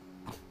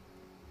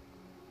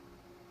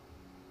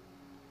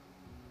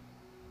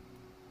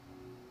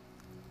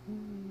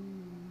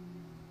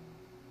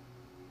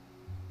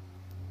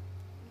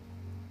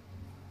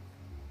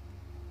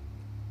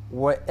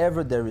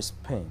 Wherever there is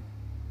pain,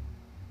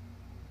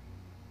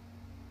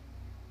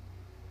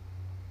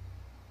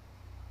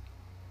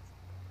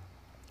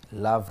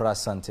 Lavra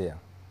Santea.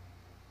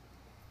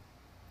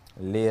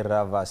 Le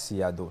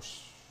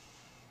Ravasiadosh.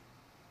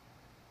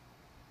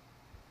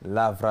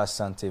 Lavra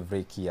Sante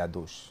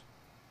Vrekiadosh.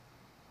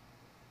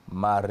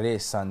 Mare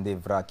Sande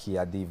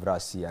Vrakiadivra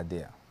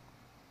Siadea.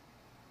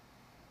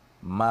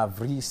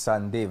 Mavri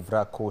Sande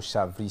Vrako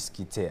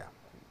Shavriskitea.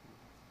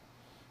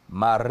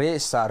 Mare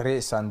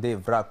Sare Sande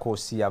Vrako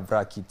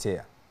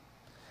Siavrakitea.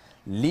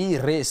 Li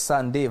Re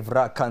Sande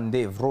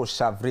Vrakande Vro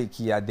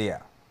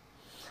Shavrikiadea.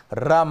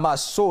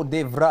 Ramaso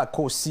devra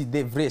kosi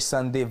devre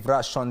sande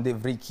vra shande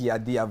vri ki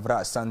adia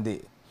vra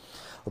sande.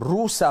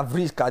 Rusa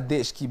vri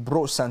kadesh ki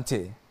bro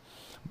sante.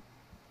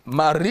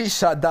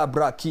 Marisha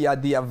dabra ki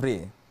adia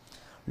vre.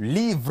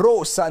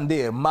 Livro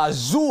sande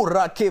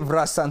mazura ke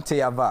vra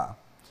sante ava.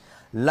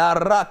 La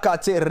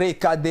rakate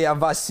rekade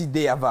ava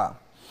side ava.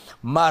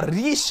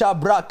 Marisha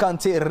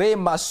brakante re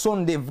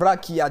masonde vra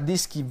ki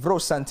adis ki vro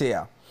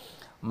santea.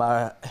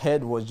 My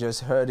head was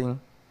just hurting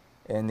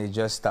and it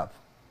just stopped.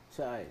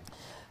 Child.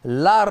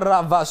 La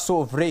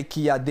ravaso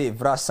vrekia de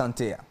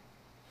vrasantea.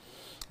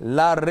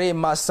 La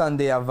rema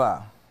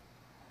sandeava.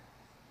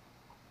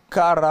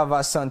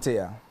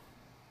 Karavasantea.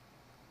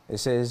 It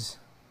says,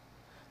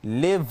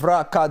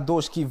 Levra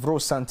kadoshki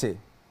vrosante.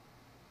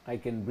 I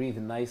can breathe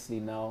nicely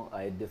now.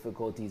 I had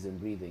difficulties in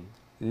breathing.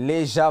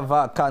 Le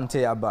java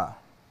kanteaba.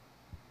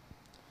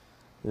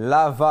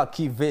 Lava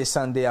ki ve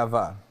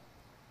sandeava.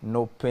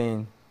 No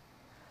pain.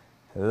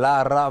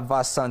 La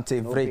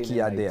ravasante No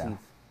vrekia pain in my dea. teeth.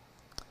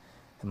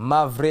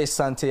 Mavre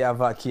Sante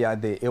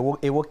Avakiade.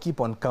 It will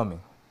keep on coming.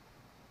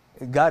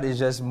 God is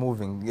just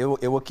moving.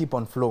 It will keep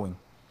on flowing.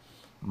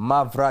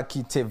 Mavra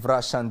kite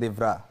vra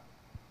shandevra.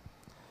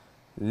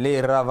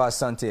 Le rava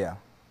santea.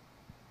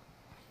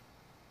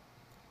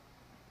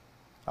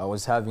 I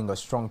was having a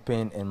strong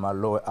pain in my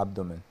lower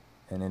abdomen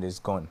and it is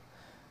gone.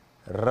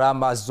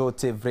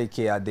 Ramazote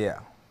vreke adea.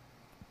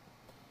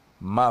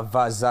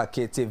 Mavaza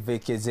kete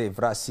vekeze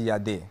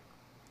vrasiade.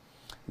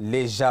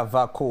 Le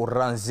javako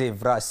ranze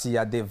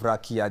vrasia de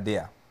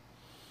vrakiadea.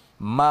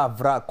 Ma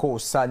vrako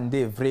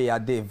sande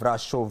vreade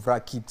vrasho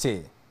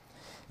vrakite.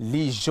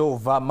 Li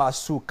jova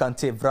masu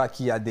kante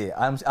vrakiade.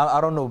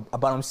 I don't know,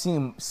 but I'm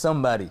seeing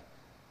somebody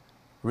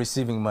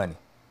receiving money.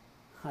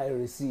 I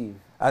receive.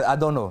 I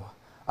don't know.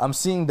 I'm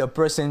seeing the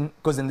person,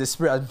 because in the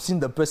spirit, I'm seeing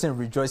the person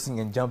rejoicing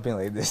and jumping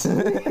like this.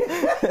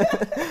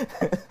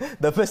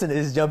 The person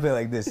is jumping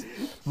like this.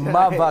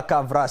 Ma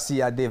vaka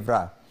vrasia de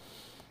vra.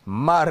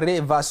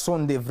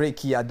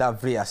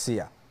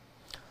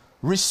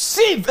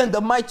 Receive in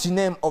the mighty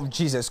name of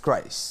Jesus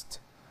Christ.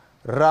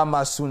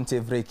 Ramasunte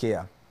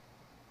vrekea.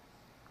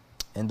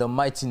 In the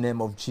mighty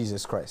name of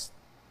Jesus Christ.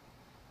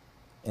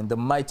 In the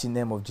mighty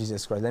name of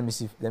Jesus Christ. Let me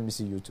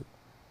see you too.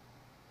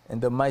 In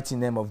the mighty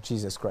name of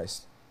Jesus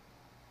Christ.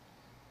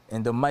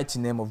 In the mighty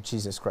name of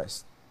Jesus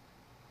Christ.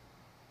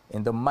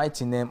 In the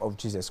mighty name of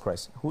Jesus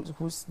Christ.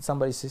 Who's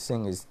somebody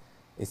saying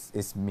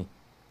it's me?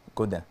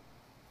 Go there.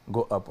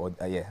 Go up or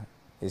yeah,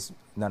 it's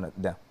no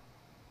there.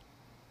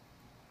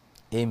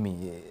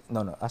 Amy,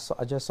 no.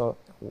 I just saw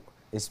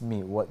it's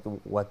me. What?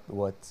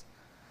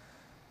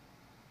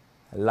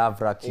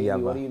 Lavra Amy,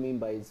 kiava. what do you mean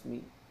by it's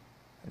me?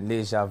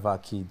 Leja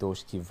vaki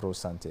doshki vro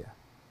santea.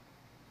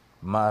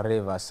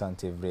 Mareva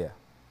sante vrea.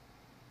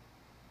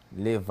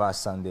 Leva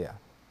sandea.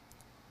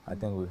 I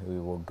think we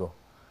will go.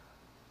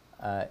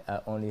 I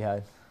only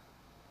had.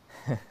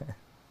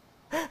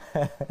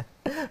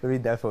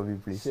 Read that for me,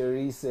 please.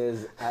 Cherie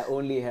says, I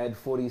only had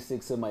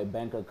 46 in my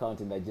bank account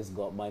and I just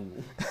got money.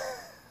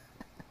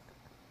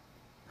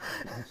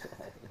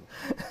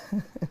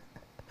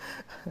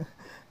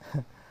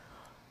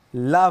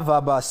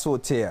 Lava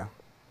basotea.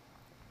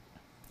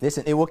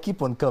 Listen, it will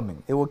keep on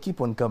coming. It will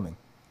keep on coming.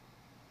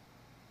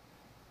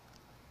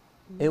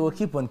 It will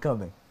keep on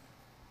coming.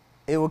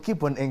 It will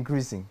keep on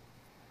increasing.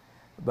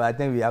 But I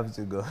think we have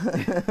to go.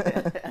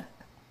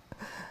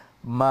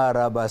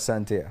 Maraba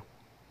Santea.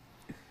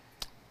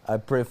 I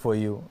pray for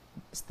you.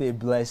 Stay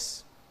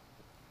blessed.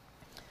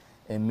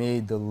 And may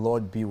the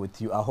Lord be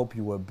with you. I hope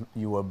you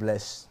were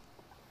blessed.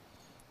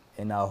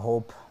 And I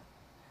hope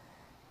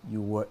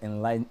you were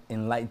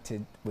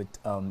enlightened with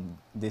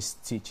this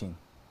teaching.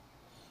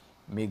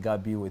 May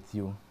God be with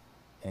you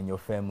and your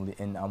family.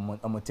 And I'm going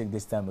to take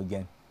this time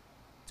again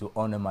to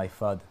honor my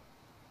father.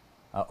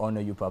 I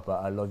honor you,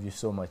 Papa. I love you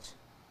so much.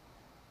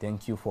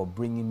 Thank you for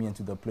bringing me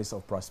into the place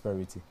of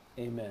prosperity.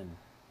 Amen.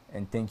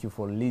 And thank you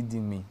for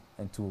leading me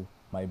into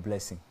my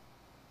blessing.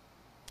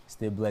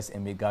 Stay blessed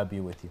and may God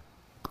be with you.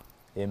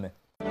 Amen.